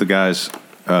to the guys,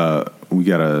 we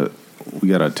gotta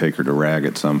take her to Rag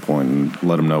at some point and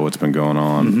let him know what's been going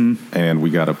on, and we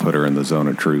gotta put her in the zone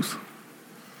of truth.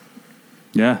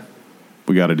 Yeah.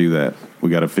 We got to do that. We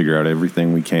got to figure out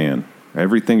everything we can.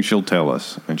 Everything she'll tell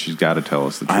us, and she's got to tell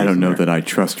us the truth. I don't know that I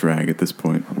trust Rag at this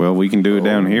point. Well, we can do it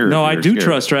down here. No, if I you're do scared.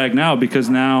 trust Rag now because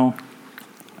now,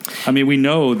 I mean, we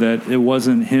know that it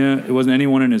wasn't him. It wasn't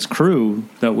anyone in his crew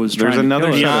that was There's trying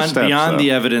another to kill us. steps, Beyond though.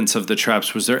 the evidence of the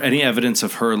traps, was there any evidence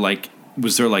of her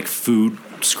was there food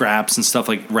scraps and stuff,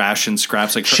 like ration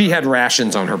scraps? Like She had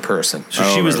rations on her person. so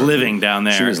she was living down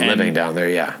there. She was and living down there,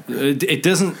 yeah. It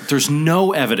doesn't. There's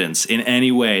no evidence in any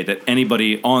way that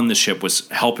anybody on the ship was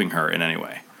helping her in any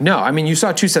way. No, I mean, you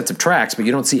saw 2 sets of tracks, but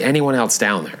you don't see anyone else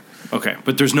down there. Okay,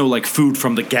 but there's no food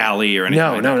from the galley or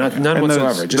anything. No, like that. none And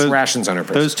whatsoever. Just rations on her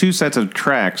person. Those 2 sets of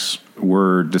tracks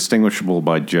were distinguishable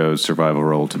by Joe's survival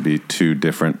roll to be 2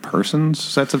 different persons'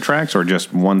 sets of tracks, or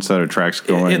just one set of tracks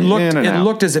going It looked in and out?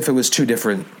 looked as if it was 2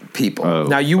 different people. Oh,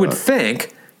 now you would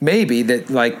think maybe that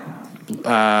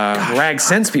Rag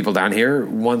sends people down here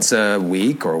once a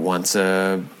week or once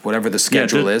whatever the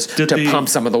schedule is to pump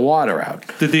some of the water out.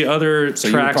 Did the other you would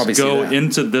tracks probably see go that.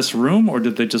 into this room, or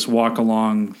did they just walk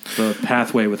along the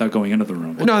pathway without going into the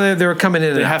room? No, they were coming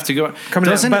in. They have to go. Coming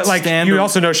in, Doesn't but it stand you or-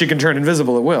 also know she can turn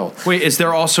invisible at will. Wait, is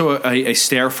there also a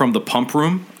stair from the pump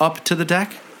room up to the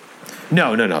deck?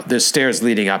 No. There's stairs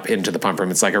leading up into the pump room.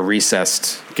 It's like a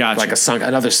recessed, Gotcha. like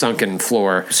another sunken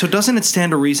floor. So doesn't it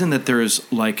stand to reason that there's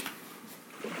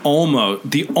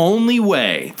almost the only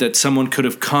way that someone could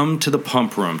have come to the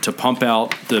pump room to pump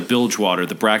out the bilge water,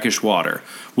 the brackish water,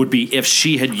 would be if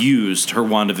she had used her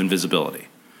wand of invisibility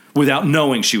without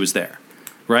knowing she was there,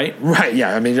 right? Right,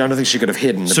 yeah. I mean, I don't think she could have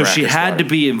hidden the So she brackish had water. to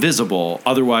be invisible,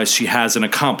 otherwise she has an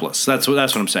accomplice. That's what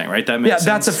I'm saying, right? That makes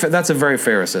Yeah, sense. that's a very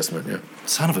fair assessment, yeah.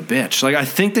 Son of a bitch. I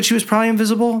think that she was probably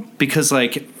invisible because,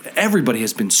 everybody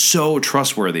has been so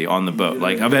trustworthy on the boat.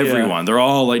 Of everyone. They're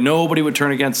all, nobody would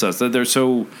turn against us. They're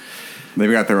so... They've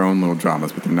got their own little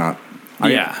dramas, but they're not.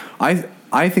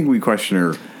 I think we question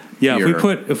her. Yeah, here.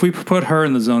 if we put her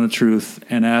in the zone of truth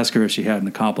and ask her if she had an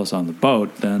accomplice on the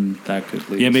boat, then that could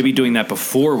lead. Yeah, maybe doing that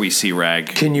before we see Rag.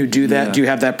 Can you do that? Yeah. Do you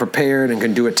have that prepared and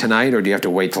can do it tonight, or do you have to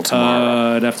wait till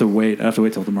tomorrow? I'd have to wait.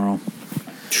 till tomorrow.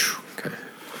 Okay.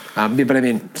 But I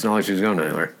mean, it's not like she's going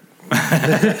anywhere.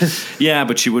 Yeah,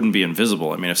 but she wouldn't be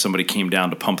invisible. I mean, if somebody came down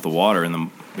to pump the water in the,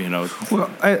 Well,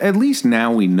 at least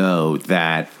now we know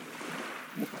that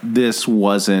this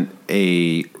wasn't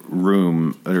a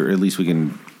room, or at least we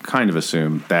can kind of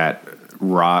assume that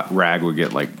Rag would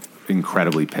get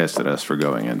incredibly pissed at us for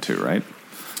going into, right?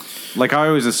 I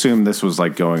always assumed this was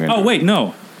going into. Oh wait,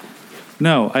 no.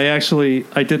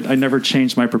 I never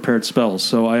changed my prepared spells,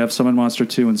 so I have Summon Monster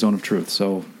 2 and Zone of Truth.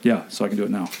 So yeah, so I can do it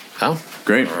now. Oh,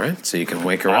 Great. All right, so you can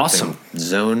wake her Awesome. up and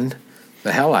zone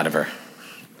the hell out of her.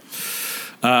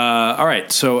 all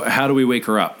right, so how do we wake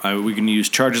her up? We can use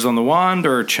charges on the wand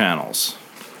or channels?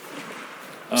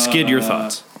 Skid, your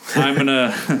thoughts. I'm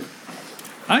gonna.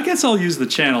 I guess I'll use the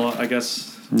channel. I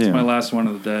guess it's Yeah. my last one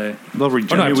of the day. They'll I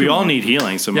regenerate. mean, we all need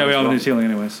healing. So Yeah, might we as all well. need healing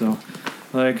anyway. So,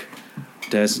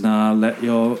 Desna,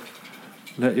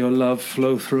 let your love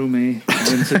flow through me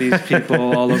into these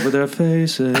people all over their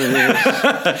faces.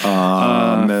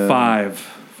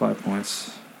 5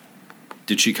 points.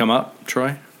 Did she come up,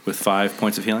 Troy, with 5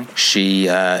 points of healing? She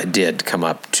did come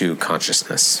up to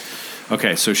consciousness.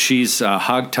 Okay, so she's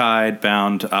hogtied,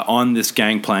 bound on this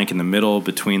gangplank in the middle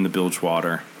between the bilge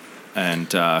water, and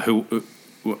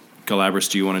Galabras,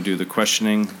 do you want to do the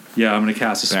questioning? Yeah, I'm going to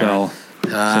cast a spell.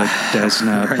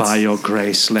 Desna, by your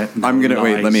grace, let no I'm gonna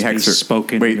wait. Let me lies hex be her.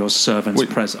 spoken Wait. in your servant's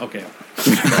presence. Okay.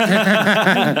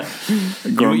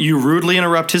 You rudely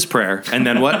interrupt his prayer, and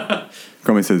then what?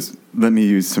 Gormley says, "Let me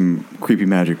use some creepy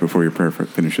magic before your prayer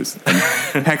finishes."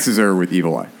 And hexes her with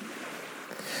evil eye.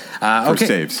 For Okay.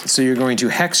 saves. So you're going to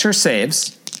hex her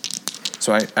saves.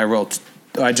 So I rolled.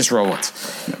 I just roll once.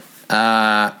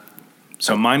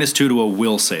 So -2 to a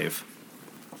will save.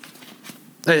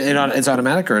 It's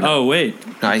automatic or no? Oh, wait.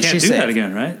 No, You she can't do saved. that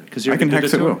again, right? Because I can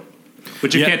hex at will.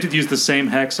 But you Yeah. can't use the same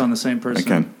hex on the same person? I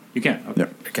can. You can? Okay.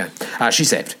 Yep. Okay. She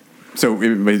saved. So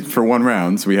for 1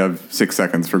 round, so we have 6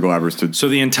 seconds for Galabras to. So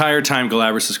the entire time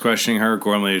Galabras is questioning her,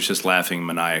 Gormley is just laughing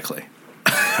maniacally.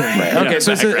 Right. Okay.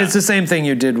 So it's the same thing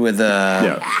you did with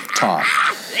Todd.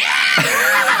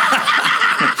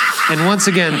 And once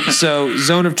again, so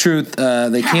Zone of Truth,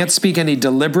 they can't speak any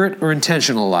deliberate or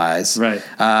intentional lies. Right.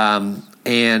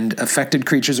 And affected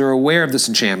creatures are aware of this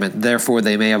enchantment. Therefore,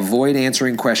 they may avoid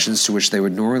answering questions to which they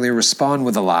would normally respond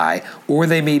with a lie, or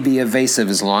they may be evasive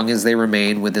as long as they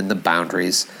remain within the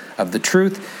boundaries of the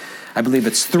truth. I believe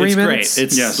it's 3 minutes.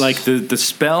 Great. It's like the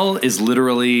spell is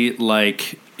literally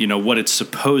like, what it's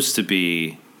supposed to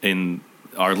be in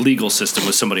our legal system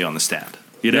with somebody on the stand.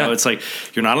 It's like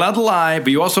you're not allowed to lie,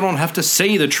 but you also don't have to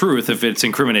say the truth if it's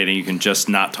incriminating. You can just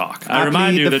not talk. I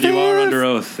remind you that you are under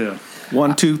oath. Yeah.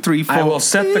 1, 2, 3, 4. I will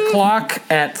set the clock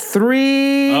at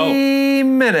 3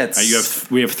 minutes.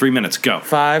 We have 3 minutes. Go.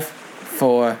 5,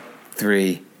 4,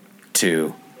 3,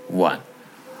 2, 1.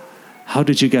 How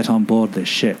did you get on board this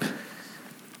ship?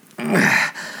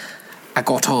 I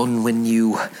got on when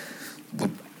you were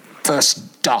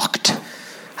first docked.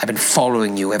 I've been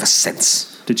following you ever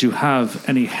since. Did you have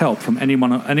any help from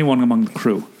anyone among the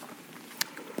crew?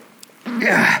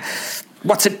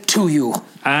 What's it to you?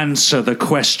 Answer the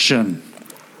question.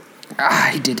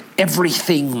 I did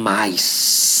everything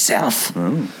myself.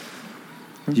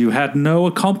 You had no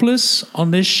accomplice on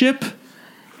this ship?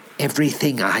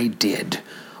 Everything I did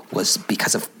was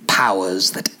because of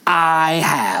powers that I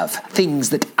have. Things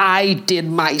that I did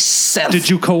myself. Did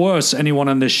you coerce anyone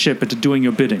on this ship into doing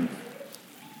your bidding?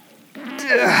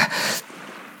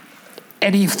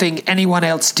 Anything anyone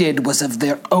else did was of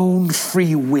their own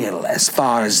free will as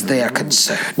far as they're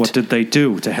concerned. What did they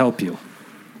do to help you?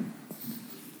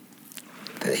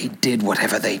 They did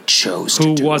whatever they chose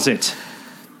to do. Who was it?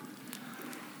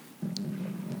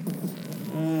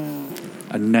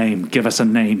 A name. Give us a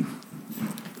name.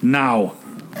 Now.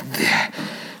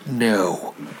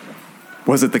 No.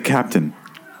 Was it the captain?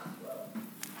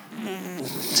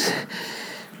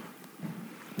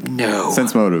 No.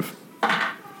 Sense motive.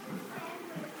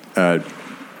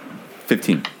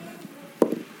 15.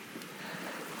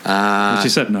 She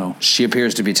said no. She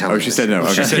appears to be telling Oh, she us. said no.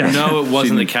 Okay. She said no, it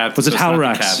wasn't the captain. Was it so it's not the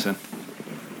Halrax? captain.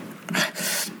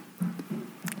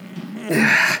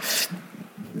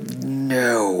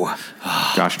 No.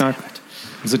 Goshnock?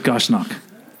 Was it Goshnock?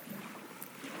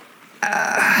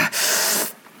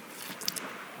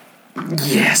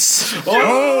 Yes.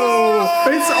 Oh,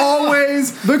 it's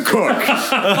always the cook.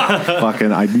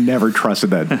 Fucking, I never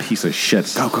trusted that piece of shit.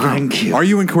 Thank you. Are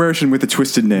you in coercion with the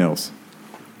twisted nails?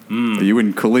 Are you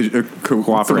in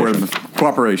cooperation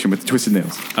with the twisted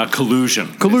nails? Collusion.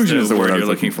 Collusion is the word I you're was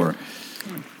looking for.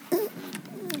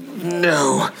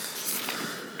 No.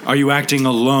 Are you acting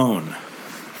alone?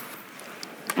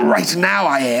 Right now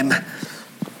I am.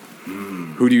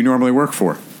 Who do you normally work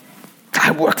for? I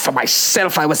work for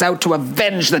myself. I was out to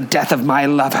avenge the death of my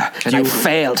lover, and I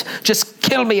failed. Just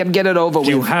kill me and get it over Do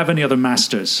you with. have any other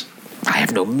masters? I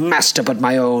have no master but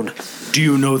my own. Do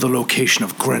you know the location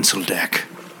of Grenseldeck?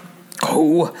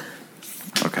 Who?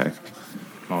 Okay.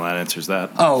 Well, that answers that.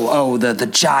 Oh, the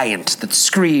giant that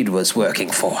Screed was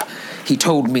working for. He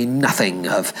told me nothing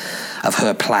of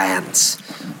her plans.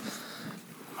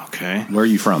 Okay. Where are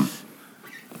you from?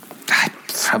 I'm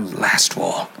from Last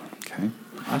War. Okay.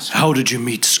 How did you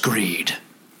meet Screed?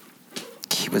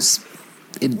 He was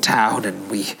in town and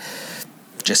we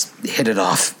just hit it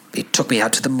off. He took me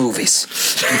out to the movies.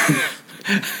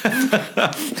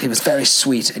 He was very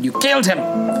sweet, and you killed him.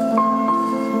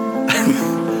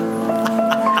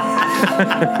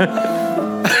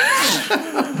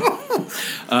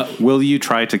 Will you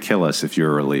try to kill us if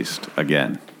you're released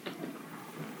again?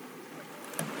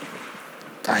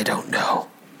 I don't know.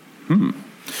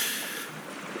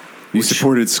 You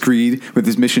supported Screed with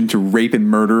his mission to rape and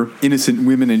murder innocent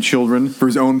women and children for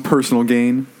his own personal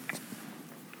gain.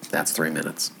 That's 3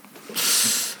 minutes.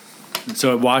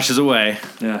 So it washes away.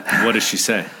 Yeah. What does she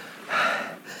say?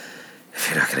 If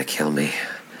you're not going to kill me,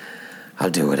 I'll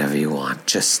do whatever you want.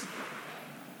 Just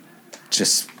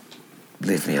Just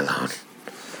leave me alone.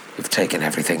 You've taken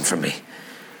everything from me.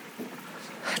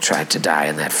 I tried to die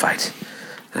in that fight,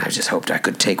 and I just hoped I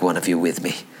could take one of you with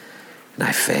me. And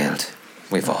I failed.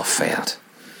 We've all failed.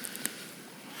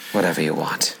 Whatever you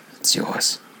want, it's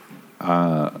yours.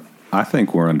 I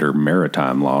think we're under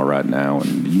maritime law right now,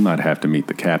 and you might have to meet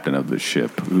the captain of this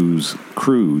ship, whose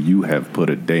crew you have put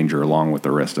in danger along with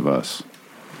the rest of us.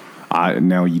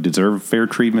 Now, you deserve fair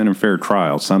treatment and fair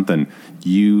trial, something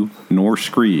you nor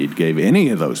Screed gave any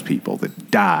of those people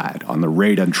that died on the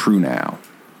raid on True Now.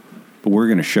 But we're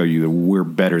going to show you that we're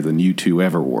better than you two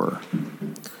ever were.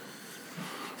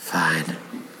 Fine.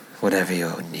 Whatever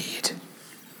you need.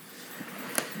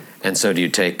 And so do you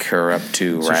take her up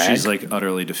to So Rag? she's like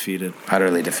utterly defeated.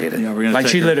 Utterly defeated. Yeah, we're gonna like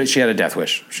take she her. literally, she had a death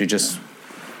wish. She just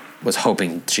was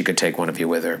hoping she could take one of you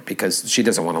with her because she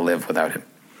doesn't want to live without him.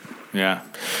 Yeah.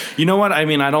 You know what? I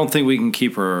mean, I don't think we can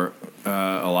keep her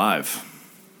alive.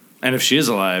 And if she is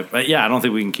alive, I don't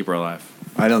think we can keep her alive.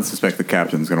 I don't suspect the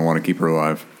captain's going to want to keep her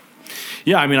alive.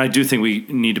 Yeah, I mean, I do think we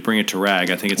need to bring it to Rag.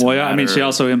 I think it's Well, a yeah, matter. I mean, she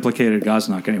also implicated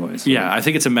Gosnock anyways. So. Yeah, I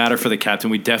think it's a matter for the captain.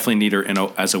 We definitely need her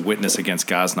as a witness against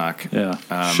Gosnock.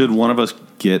 Yeah. Should one of us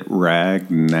get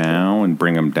Rag now and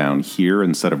bring him down here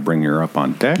instead of bringing her up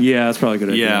on deck? Yeah, that's probably a good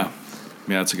idea. Yeah.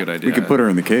 Yeah, that's a good idea. We could put her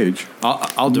in the cage.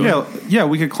 I'll do it. Yeah,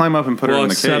 we could climb up and put her in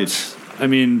the cage. except, I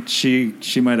mean, she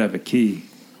might have a key.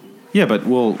 Yeah, but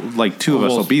we'll two of us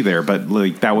Well, will be there, but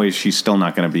that way she's still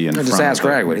not going to be in front. Just ask of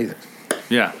her. Rag what he thinks.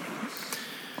 Yeah.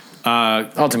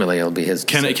 Ultimately, it'll be his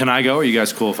decision. Can I go? Are you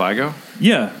guys cool if I go?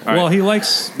 Yeah. All Well, right. he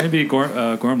likes maybe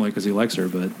Gormley because he likes her,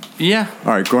 but Yeah.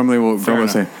 All right, Gormley will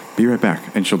enough. say, "Be right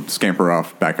back," and she'll scamper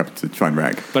off back up to find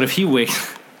Rag. But if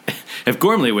if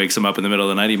Gormley wakes him up in the middle of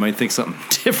the night, he might think something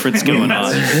different's going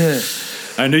on.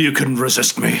 I knew you couldn't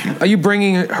resist me. Are you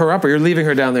bringing her up, or you're leaving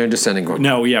her down there and just sending Gormley?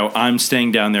 No, yeah, I'm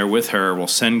staying down there with her. We'll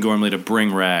send Gormley to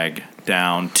bring Rag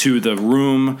down to the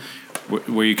room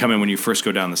where you come in when you first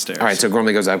go down the stairs. All right, so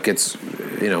Gormley goes up, goes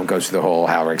through the whole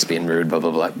how Rag's being rude, blah,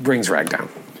 blah, blah. Brings Rag down.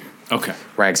 Okay.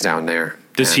 Rag's down there.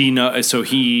 Does he know? So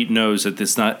he knows that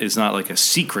this is not like a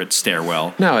secret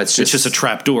stairwell. No, it's just a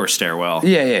trapdoor stairwell.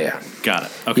 Yeah. Got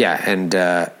it. Okay. Yeah, and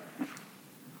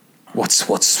what's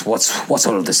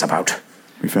all of this about?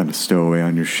 We found a stowaway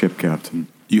on your ship, Captain.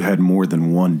 You had more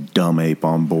than one dumb ape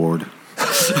on board.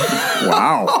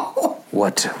 Wow.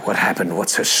 What happened?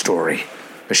 What's her story?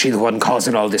 Is she the one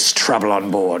causing all this trouble on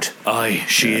board? Aye,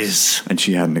 she is. And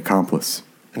she had an accomplice.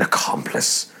 An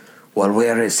accomplice? Well,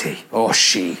 where is he? Or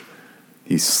she?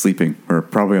 He's sleeping, or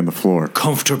probably on the floor.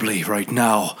 Comfortably right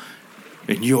now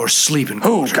in your sleeping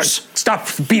Who? quarters. Stop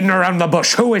beating around the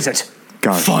bush. Who is it?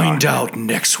 God, Find out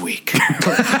next week. Wait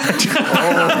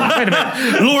a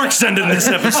minute. Lork's ending this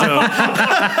episode.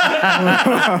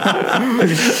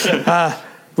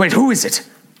 Wait, who is it?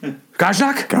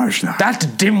 Gajnak? Gajnak.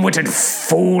 That dim-witted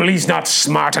fool. He's not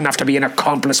smart enough to be an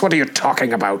accomplice. What are you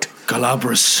talking about?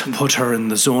 Galabras put her in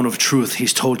the zone of truth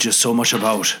he's told you so much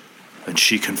about, and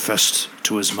she confessed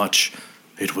to as much.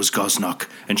 It was Gosnock,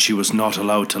 and she was not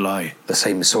allowed to lie. The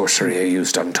same sorcery you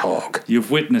used on Tog. you've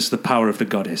witnessed the power of the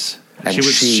goddess. And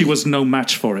She was no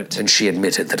match for it. And she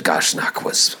admitted that Gajnak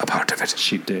was a part of it.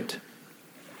 She did.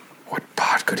 What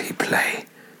part could he play?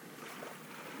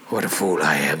 What a fool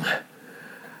I am.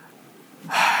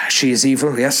 She is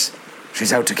evil, yes?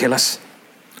 She's out to kill us?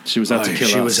 She was out to kill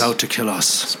us. She was out to kill us.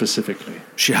 specifically.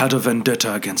 She had a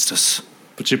vendetta against us.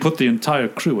 But she put the entire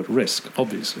crew at risk,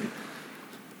 obviously.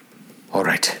 All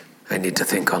right, I need to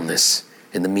think on this.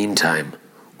 In the meantime,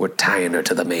 we're tying her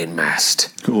to the main mast.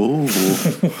 Oh.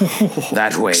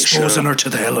 That way Exposing she'll her to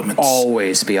the elements.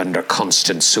 always be under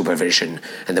constant supervision,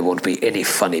 and there won't be any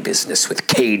funny business with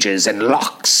cages and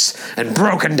locks and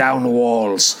broken down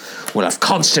walls. We'll have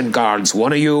constant guards,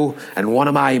 one of you and one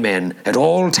of my men, at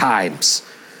all times.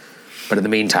 But in the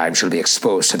meantime, she'll be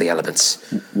exposed to the elements.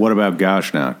 What about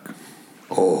Gashnak?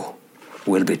 Oh,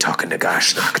 we'll be talking to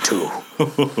Gashnak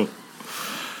too.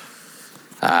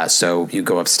 So you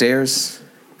go upstairs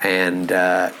and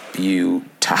you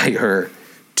tie her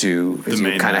to, you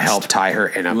main kind of mast. help tie her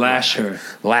in a Lash her.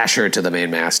 lash her to the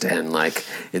main mast, and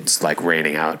it's like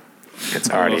raining out. It's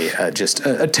already just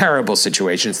a terrible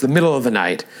situation. It's the middle of the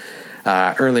night,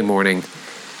 early morning,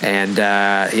 and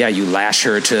you lash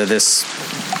her to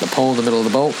the pole in the middle of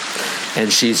the boat,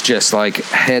 and she's just like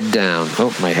head down.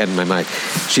 Oh, my head and my mic.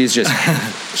 She's just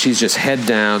head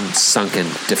down, sunken,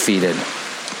 defeated.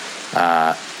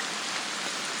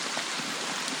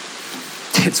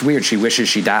 It's weird. She wishes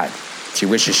she died. She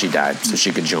wishes she died so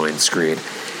she could join Screed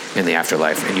in the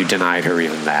afterlife, and you denied her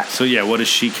even that. So yeah, what does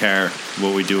she care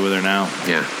what we do with her now?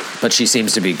 Yeah. But she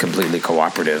seems to be completely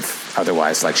cooperative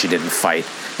otherwise. Like she didn't fight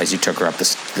as you took her up the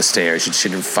stairs. She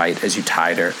didn't fight as you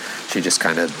tied her. She just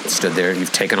kind of stood there.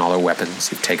 You've taken all her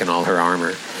weapons. You've taken all her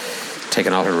armor.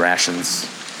 Taken all her rations.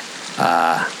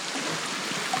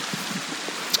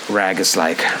 Rag is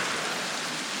like,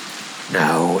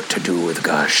 now what to do with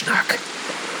Gashnak?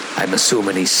 I'm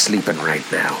assuming he's sleeping right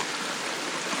now.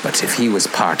 But if he was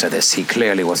part of this, he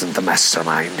clearly wasn't the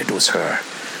mastermind. It was her.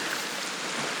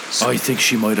 I think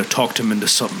she might have talked him into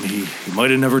something he might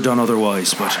have never done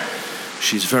otherwise, but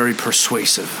she's very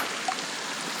persuasive.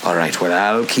 All right, well,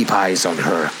 I'll keep eyes on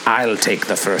her. I'll take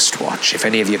the first watch. If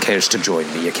any of you cares to join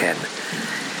me, you can.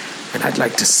 And I'd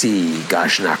like to see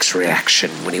Gajnak's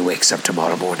reaction when he wakes up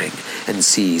tomorrow morning and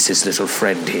sees his little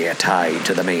friend here tied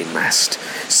to the mainmast.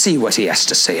 See what he has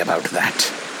to say about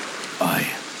that.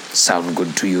 Aye. Sound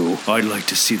good to you? I'd like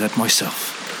to see that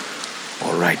myself.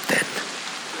 All right, then.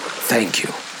 Thank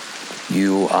you.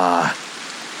 You are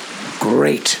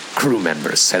great crew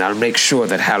members, and I'll make sure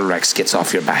that Halrex gets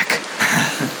off your back.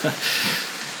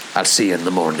 I'll see you in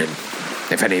the morning.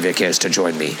 If any of you cares to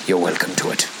join me, you're welcome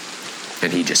to it.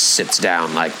 And he just sits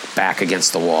down, like, back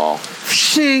against the wall.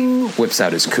 Shing! Whips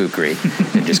out his kukri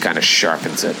and just kind of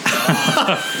sharpens it.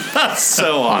 That's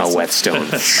so on awesome. a whetstone.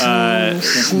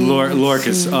 Lork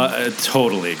is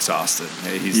totally exhausted.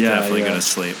 He's definitely going to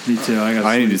sleep. Me too.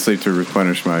 I need to sleep to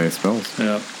replenish my spells.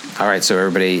 Yeah. All right, so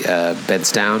everybody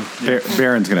beds down.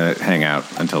 Baron's going to hang out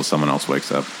until someone else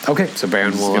wakes up. Okay, so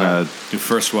Baron He's will going to Do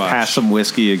first watch. pass some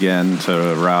whiskey again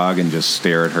to Rog and just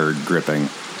stare at her dripping.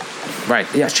 Right,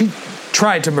 yeah, she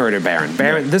tried to murder Baron.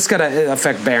 This got to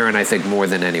affect Baron, I think, more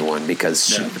than anyone because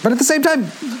she, but at the same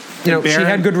time, you know, she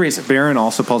had good reason. Baron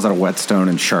also pulls out a whetstone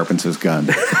and sharpens his gun.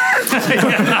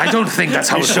 I don't think that's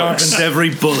how He it sharpens works.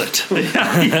 every bullet.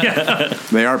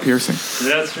 They are piercing.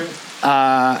 That's true.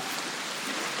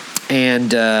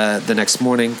 And the next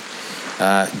morning,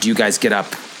 do you guys get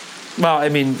up? Well, I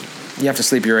mean, you have to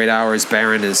sleep your 8 hours.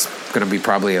 Baron is going to be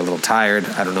probably a little tired.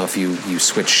 I don't know if you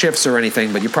switch shifts or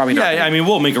anything, but you're probably not. Yeah, I mean,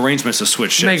 we'll make arrangements to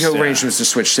switch shifts. Make arrangements to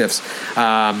switch shifts.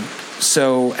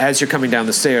 So as you're coming down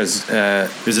the stairs,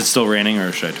 Is it still raining,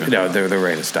 or should I turn? no, the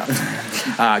rain has stopped.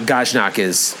 Gajnak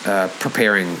is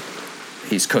preparing.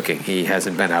 He's cooking. He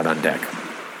hasn't been out on deck.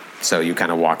 So you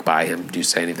kind of walk by him. Do you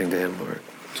say anything to him? Or?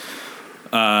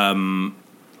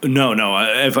 No.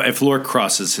 If Lork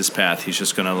crosses his path, he's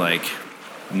just gonna like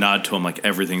nod to him like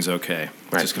everything's okay.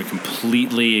 He's Right. just gonna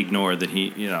completely ignore that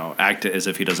he, act as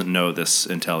if he doesn't know this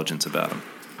intelligence about him.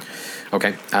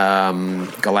 Okay.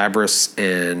 Galabras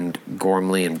and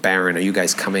Gormley and Baron, are you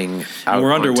guys coming out?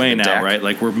 We're onto underway the now, deck? right?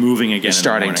 Like we're moving again. You're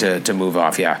starting to move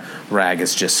off, yeah. Rag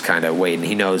is just kind of waiting.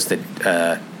 He knows that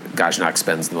Gajnak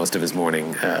spends most of his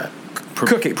morning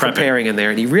cooking, prepping. preparing in there,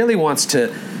 and he really wants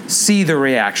to see the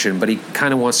reaction, but he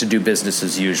kind of wants to do business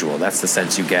as usual. That's the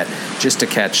sense you get, just to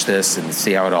catch this and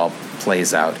see how it all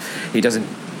plays out. He doesn't,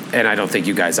 and I don't think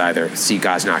you guys either see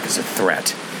Gajnak as a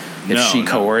threat. If she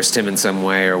coerced him in some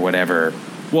way or whatever.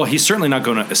 Well, he's certainly not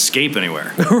going to escape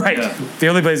anywhere. Right. Yeah. The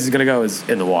only place he's going to go is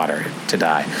in the water to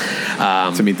die.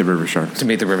 To meet the river sharks. To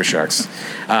meet the river sharks.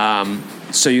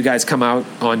 So you guys come out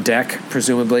on deck,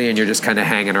 presumably, and you're just kind of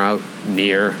hanging out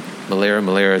near Malira.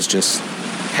 Malira's just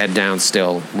head down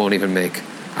still, won't even make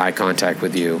eye contact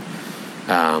with you.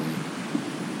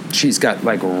 She's got,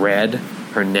 like, red.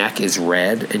 Her neck is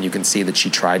red, and you can see that she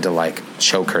tried to, like,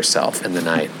 choke herself in the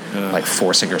night, like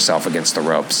forcing herself against the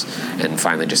ropes, and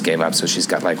finally just gave up. So she's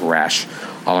got, like, rash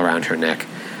all around her neck.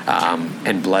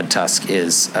 And Blood Tusk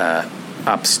is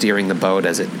up steering the boat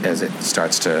as it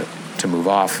starts to move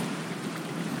off.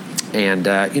 And,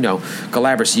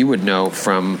 Galabras, you would know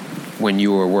from when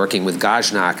you were working with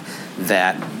Gajnak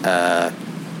that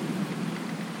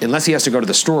unless he has to go to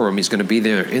the storeroom, he's going to be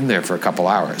in there for a couple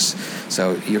hours.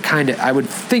 So you're I would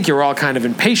think you're all kind of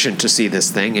impatient to see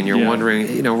this thing, and you're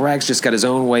wondering, Rag's just got his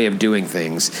own way of doing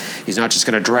things. He's not just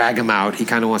going to drag him out. He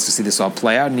kind of wants to see this all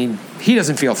play out, and he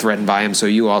doesn't feel threatened by him, so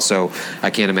you also, I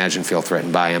can't imagine, feel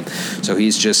threatened by him. So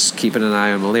he's just keeping an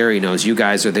eye on Malira. He knows you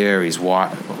guys are there. He's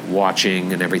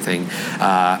watching and everything.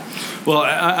 Well,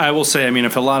 I will say, I mean,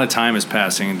 if a lot of time is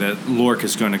passing, that Lork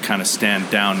is going to kind of stand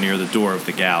down near the door of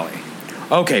the galley.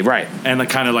 Okay, right. And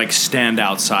kind of like stand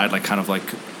outside, like kind of like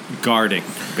guarding,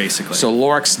 basically. So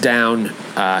Lork's down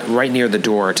right near the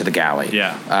door to the galley.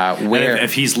 Yeah. Where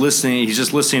if he's listening, he's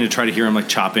just listening to try to hear him like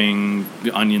chopping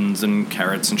onions and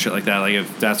carrots and shit like that. Like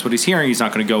if that's what he's hearing, he's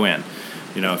not going to go in.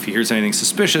 if he hears anything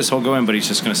suspicious, he'll go in, but he's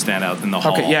just going to stand out in the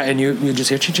hall. Okay, yeah, and you just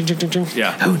hear ching, ching, ching, ching, ching.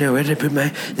 Yeah. Oh, no, where did I put my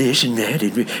this and that?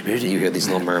 You hear these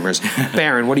little murmurs.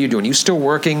 Baron, what are you doing? You still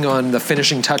working on the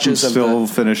finishing touches of Still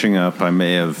finishing up. I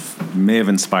may have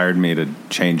inspired me to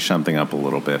change something up a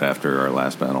little bit after our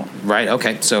last battle. Right,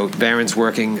 okay. So Baron's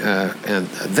working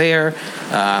there.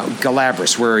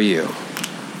 Galabras, where are you?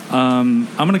 I'm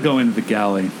going to go into the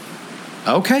galley.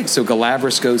 Okay, so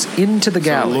Galabras goes into the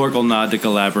galley. So Lork will nod to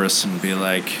Galabras and be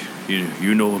like,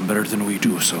 you know him better than we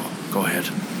do, so go ahead.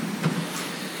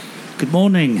 Good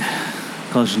morning,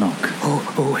 Kozhnok.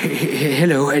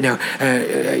 Hello. Now,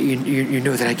 you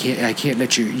know that I can't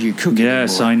let you cook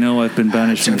Yes, anymore. I know I've been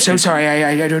banished. I'm so sorry.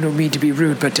 I don't mean to be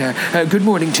rude, but good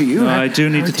morning to you. I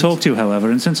do need how to are talk to you, however,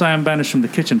 and since I am banished from the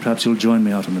kitchen, perhaps you'll join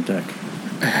me out on the deck.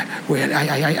 Well,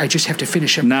 I just have to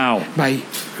finish up Now. my.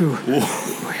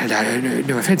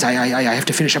 No offense. I have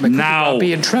to finish up my cooking. Now. I'll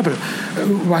be in trouble.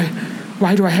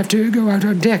 Why do I have to go out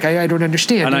on deck? I don't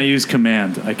understand. And I use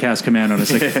command. I cast command on it.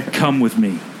 It's like, come with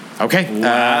me. Okay.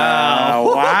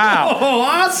 Wow. Wow. Oh,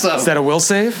 awesome! Is that a will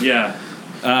save? Yeah.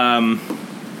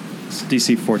 It's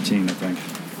DC 14, I think.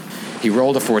 He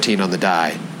rolled a 14 on the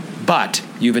die, but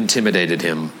you've intimidated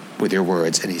him with your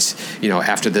words, and he's,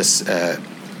 after this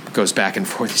goes back and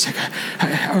forth, he's like,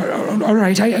 all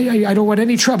right, I don't want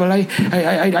any trouble.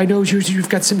 I know you've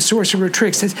got some sorcerer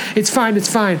tricks. It's fine.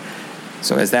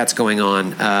 So as that's going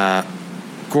on,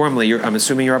 Gormley, I'm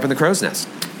assuming you're up in the crow's nest,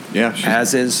 Yeah,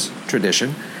 as is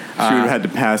tradition. she would have had to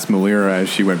pass Malira as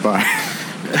she went by.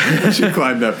 She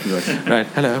climbed up. She's like, Right,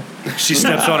 hello. She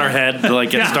steps on her head to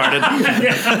get started.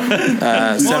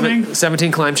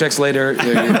 17 climb checks later,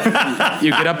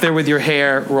 you get up there with your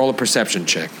hair, roll a perception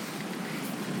check.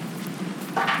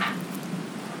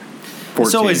 14.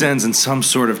 This always ends in some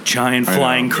sort of giant I know.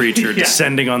 flying creature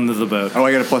descending onto the boat. Oh,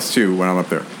 I got a +2 when I'm up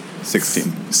there.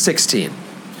 16. 16.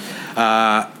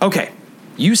 Okay.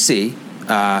 You see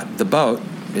the boat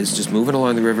is just moving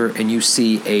along the river, and you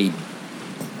see a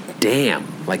dam,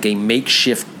 like a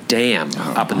makeshift dam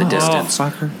up in the distance,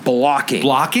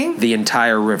 blocking the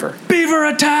entire river. Beaver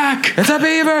attack! It's a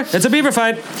beaver! It's a beaver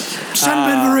fight!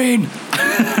 Sunbed Marine!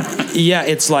 Yeah,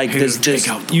 it's like this.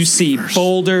 You see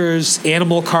boulders,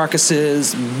 animal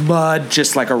carcasses, mud,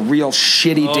 just like a real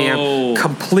shitty dam,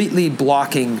 completely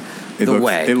blocking the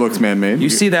way. It looks man-made. You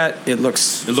see that? It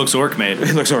looks orc made.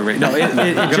 It looks orc made. No,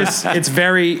 it's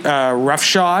very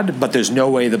roughshod, but there's no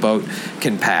way the boat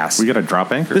can pass. We got a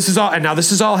drop anchor. This is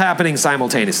all happening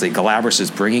simultaneously. Galabras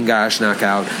is bringing Gashnak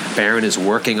out. Baron is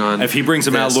working on. If he brings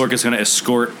them out, this. Lork is going to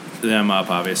escort them up,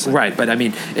 obviously. Right, but I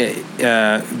mean,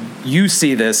 you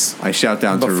see this. I shout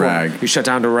down to Rag. You shout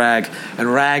down to Rag,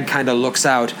 and Rag kind of looks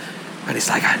out, and he's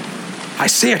like, I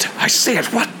see it.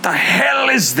 What the hell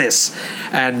is this?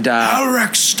 And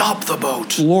Alrex, stop the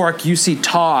boat. Lork, you see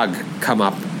Tog come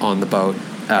up on the boat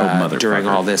during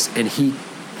all this, and he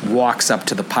walks up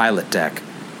to the pilot deck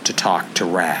to talk to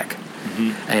Rag.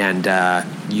 Mm-hmm. And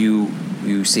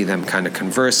you see them kind of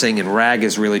conversing, and Rag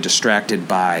is really distracted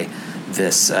by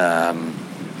this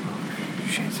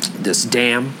this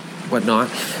dam, whatnot.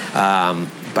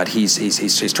 But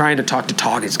he's trying to talk to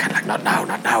Tog. He's kind of like, not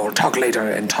now. We'll talk later.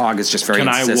 And Tog is just very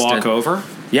insistent. Can I walk over?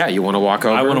 Yeah, you want to walk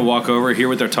over? I want to walk over, hear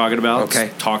what they're talking about.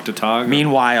 Okay. Talk to Tog.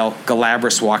 Meanwhile,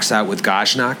 Galabras walks out with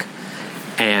Gashnak,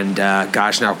 and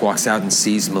Gashnak walks out and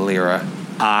sees Malira.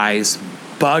 Eyes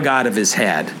bug out of his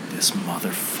head. This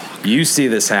motherfucker. You see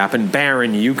this happen.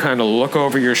 Baron, you kind of look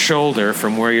over your shoulder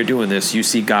from where you're doing this. You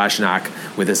see Gashnak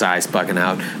with his eyes bugging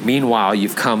out. Meanwhile,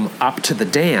 you've come up to the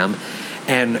dam,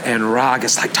 and Rag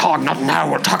is like, Tog, not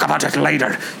now, we'll talk about it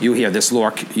later. You hear this,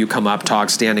 Lork, you come up, Tog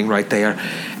standing right there,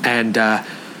 and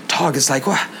Tog is like,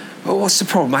 what's the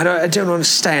problem? I don't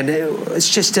understand. It's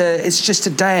just a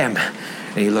dam.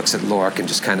 And he looks at Lork and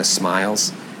just kind of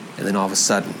smiles, and then all of a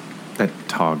sudden, that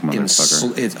Tog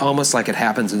motherfucker. It's almost like it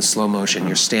happens in slow motion.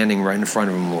 You're standing right in front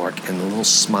of him, Lork, and the little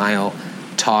smile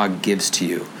Tog gives to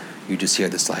you, you just hear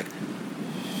this like,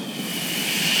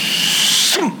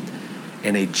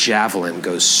 and a javelin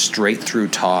goes straight through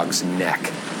Tog's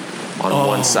neck on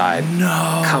one side,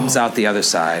 comes out the other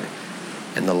side,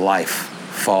 and the life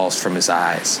falls from his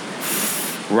eyes.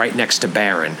 Right next to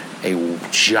Baron, a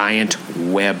giant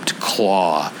webbed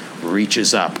claw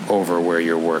reaches up over where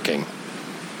you're working.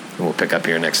 And we'll pick up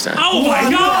here next time. Oh my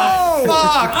God!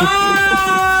 Fuck!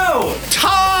 Oh!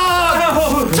 Tog!